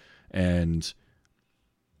 Marshals. And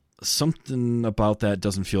something about that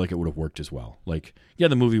doesn't feel like it would have worked as well. Like, yeah,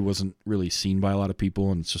 the movie wasn't really seen by a lot of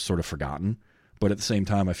people and it's just sort of forgotten. But at the same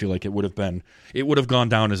time, I feel like it would have gone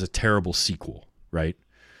down as a terrible sequel, right?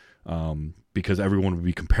 Because everyone would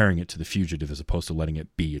be comparing it to The Fugitive as opposed to letting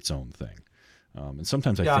it be its own thing. And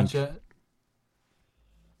sometimes I think...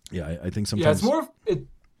 Yeah, I think sometimes... Yeah, it's more...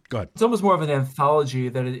 Go ahead. It's almost more of an anthology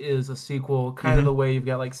than it is a sequel, kind of the way you've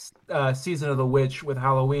got, like, Season of the Witch with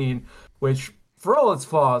Halloween, which, for all its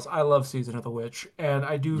flaws, I love Season of the Witch. And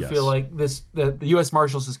I do feel like the U.S.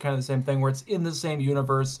 Marshals is kind of the same thing, where it's in the same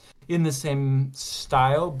universe, in the same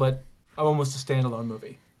style, but almost a standalone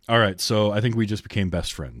movie. All right, so I think we just became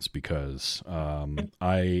best friends because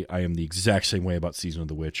I am the exact same way about Season of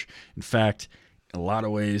the Witch. In fact, in a lot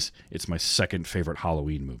of ways, it's my second favorite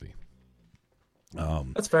Halloween movie.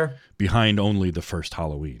 That's fair. Behind only the first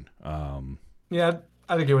Halloween. Yeah,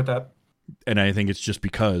 I'd agree with that. And I think it's just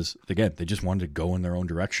because, again, they just wanted to go in their own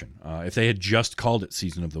direction. If they had just called it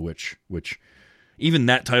Season of the Witch, which even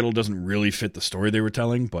that title doesn't really fit the story they were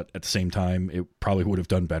telling, but at the same time, it probably would have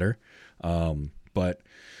done better. But,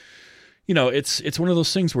 it's one of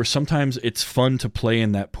those things where sometimes it's fun to play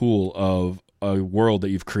in that pool of a world that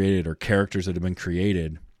you've created or characters that have been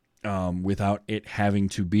created without it having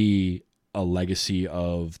to be a legacy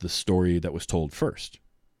of the story that was told first.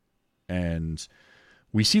 And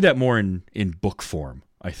we see that more in book form,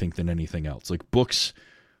 I think, than anything else. Like, books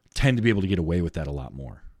tend to be able to get away with that a lot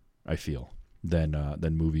more, I feel, than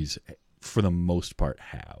movies for the most part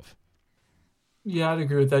have. Yeah, I'd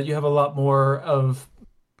agree with that. You have a lot more of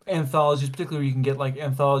anthologies, particularly where you can get, like,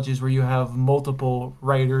 anthologies where you have multiple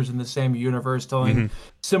writers in the same universe telling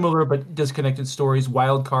similar but disconnected stories.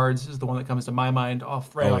 Wild Cards is the one that comes to my mind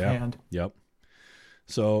offhand. Yep.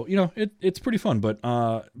 So, it's pretty fun, but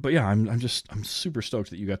yeah, I'm super stoked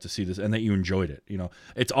that you got to see this and that you enjoyed it.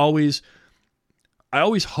 It's always, I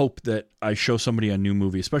always hope that I show somebody a new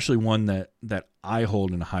movie, especially one that I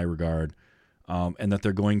hold in high regard, and that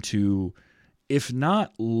they're going to, if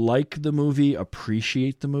not like the movie,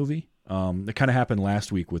 appreciate the movie. It kind of happened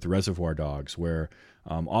last week with Reservoir Dogs, where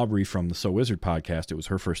Aubrey from the So Wizard podcast, it was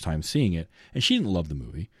her first time seeing it, and she didn't love the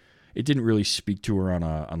movie. It didn't really speak to her on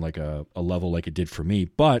a level like it did for me,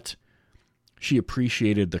 but she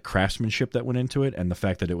appreciated the craftsmanship that went into it and the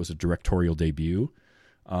fact that it was a directorial debut.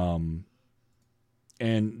 And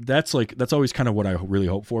that's always kind of what I really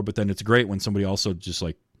hope for. But then it's great when somebody also just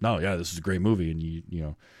like, no, yeah, this is a great movie,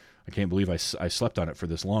 and I can't believe I slept on it for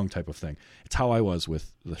this long type of thing. It's how I was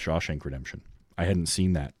with The Shawshank Redemption. I hadn't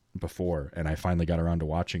seen that before, and I finally got around to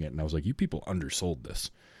watching it, and I was like, you people undersold this.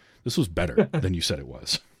 This was better than you said it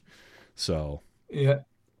was. So yeah,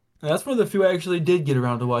 that's one of the few I actually did get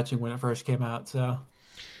around to watching when it first came out. So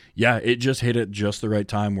yeah, it just hit at just the right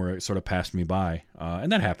time where it sort of passed me by,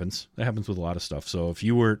 and that happens. That happens with a lot of stuff. So if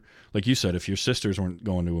you were, like you said, if your sisters weren't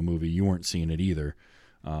going to a movie, you weren't seeing it either,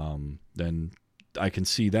 then I can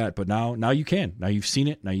see that. But now you can. Now you've seen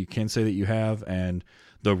it. Now you can say that you have, and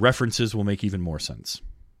the references will make even more sense.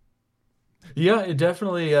 Yeah, it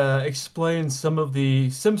definitely explains some of the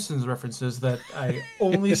Simpsons references that I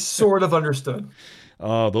only sort of understood.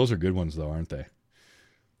 Oh, those are good ones, though, aren't they?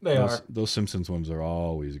 They are. Those Simpsons ones are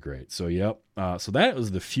always great. So, yep. So that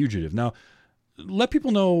was The Fugitive. Now, let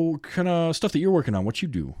people know kind of stuff that you're working on, what you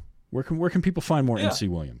do. Where can people find more NC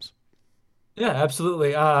Williams? Yeah,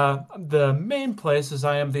 absolutely. The main place is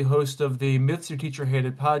I am the host of the Myths Your Teacher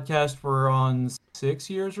Hated podcast for on 6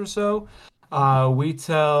 years or so.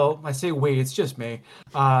 It's just me,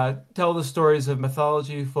 tell the stories of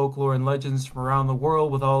mythology, folklore, and legends from around the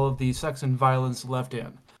world with all of the sex and violence left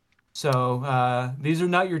in. So these are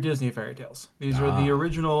not your Disney fairy tales. These are the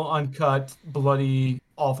original, uncut, bloody,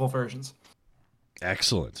 awful versions.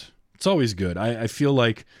 Excellent. It's always good. I feel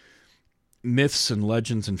like myths and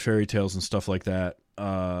legends and fairy tales and stuff like that,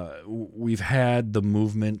 we've had the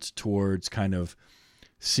movement towards kind of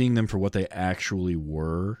seeing them for what they actually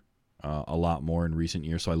were a lot more in recent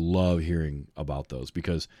years. So I love hearing about those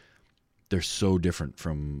because they're so different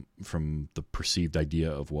from the perceived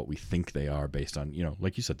idea of what we think they are based on,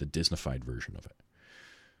 like you said, the Disneyfied version of it.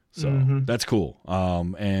 So that's cool.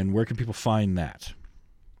 And where can people find that?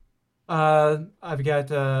 I've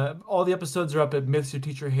got all the episodes are up at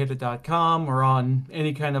mythsyourteacherhated.com or on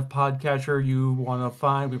any kind of podcatcher you want to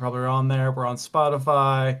find. We probably are on there. We're on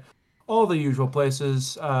Spotify, all the usual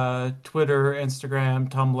places, Twitter, Instagram,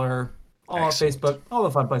 Tumblr, all on Facebook, all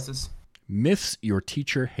the fun places.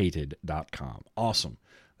 mythsyourteacherhated.com. Awesome.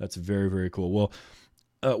 That's very, very cool. Well,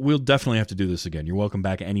 we'll definitely have to do this again. You're welcome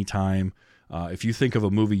back anytime. If you think of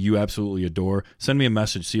a movie you absolutely adore, send me a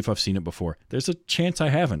message, see if I've seen it before. There's a chance I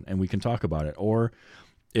haven't, and we can talk about it. Or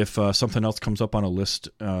if something else comes up on a list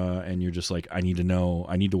and you're just like, I need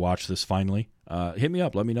to watch this finally, hit me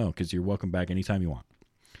up, let me know, because you're welcome back anytime you want.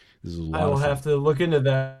 This is a lot I will of fun. have to look into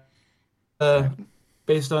that.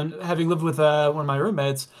 Based on having lived with one of my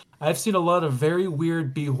roommates, I've seen a lot of very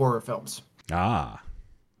weird B horror films.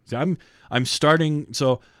 See, I'm starting.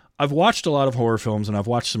 So I've watched a lot of horror films, and I've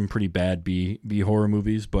watched some pretty bad B horror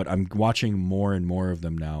movies, but I'm watching more and more of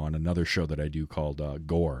them now on another show that I do called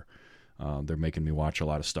Gore. They're making me watch a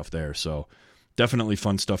lot of stuff there, so definitely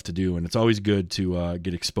fun stuff to do, and it's always good to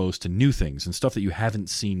get exposed to new things and stuff that you haven't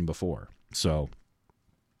seen before. So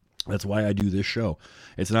that's why I do this show.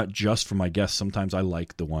 It's not just for my guests. Sometimes I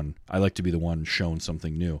like to be the one shown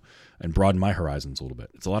something new and broaden my horizons a little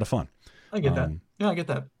bit. It's a lot of fun. I get that. Yeah, I get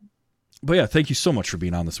that. But yeah, thank you so much for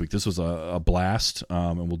being on this week. This was a blast,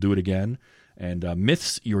 and we'll do it again. And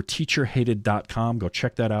mythsyourteacherhated.com. Go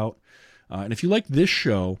check that out. And if you like this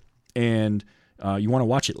show and you want to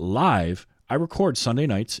watch it live, I record Sunday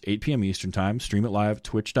nights, 8 p.m. Eastern Time. Stream it live,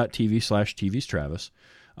 twitch.tv/TVsTravis.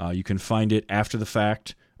 You can find it after the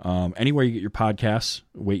fact anywhere you get your podcasts.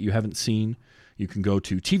 Wait, you haven't seen. You can go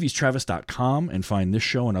to tvstravis.com and find this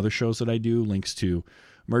show and other shows that I do, links to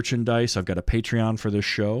merchandise. I've got a Patreon for this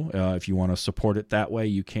show. If you want to support it that way,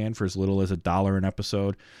 you can for as little as $1 an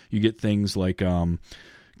episode. You get things like kind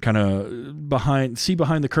of behind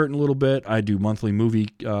the curtain a little bit. I do monthly movie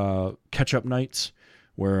catch-up nights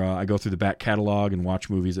where I go through the back catalog and watch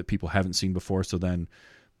movies that people haven't seen before, so then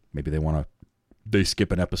maybe they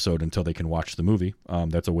skip an episode until they can watch the movie.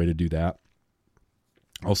 That's a way to do that.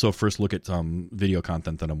 Also, first look at some video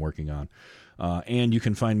content that I'm working on. And you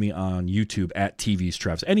can find me on YouTube at TV's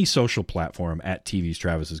Travis. Any social platform at TV's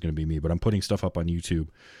Travis is going to be me, but I'm putting stuff up on YouTube,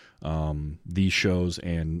 these shows,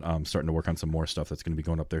 and I'm starting to work on some more stuff that's going to be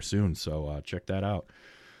going up there soon. So check that out.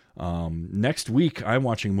 Next week, I'm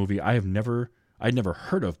watching a movie I'd never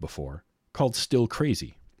heard of before called Still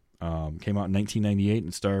Crazy. Came out in 1998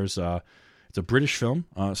 and stars. It's a British film.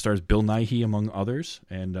 It stars Bill Nighy among others,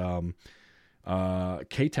 and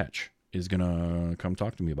K-Tech is going to come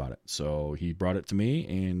talk to me about it. So he brought it to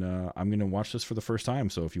me, and I'm going to watch this for the first time.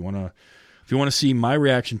 So if you want to see my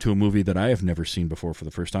reaction to a movie that I have never seen before for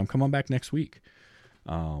the first time, come on back next week.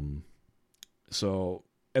 So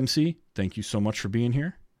MC, thank you so much for being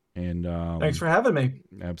here. And thanks for having me.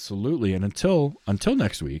 Absolutely. And until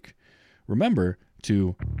next week, remember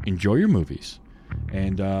to enjoy your movies.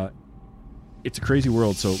 And it's a crazy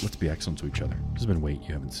world, so let's be excellent to each other. This has been Wait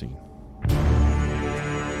You Haven't Seen.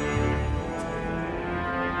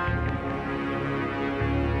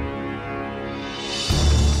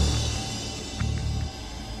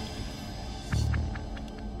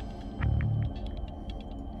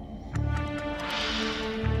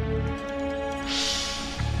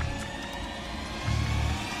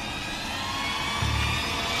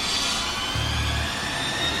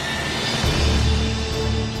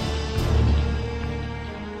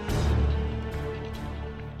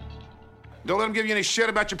 Don't let him give you any shit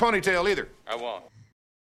about your ponytail either. I won't.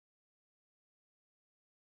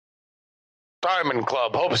 Diamond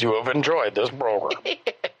Club hopes you have enjoyed this program.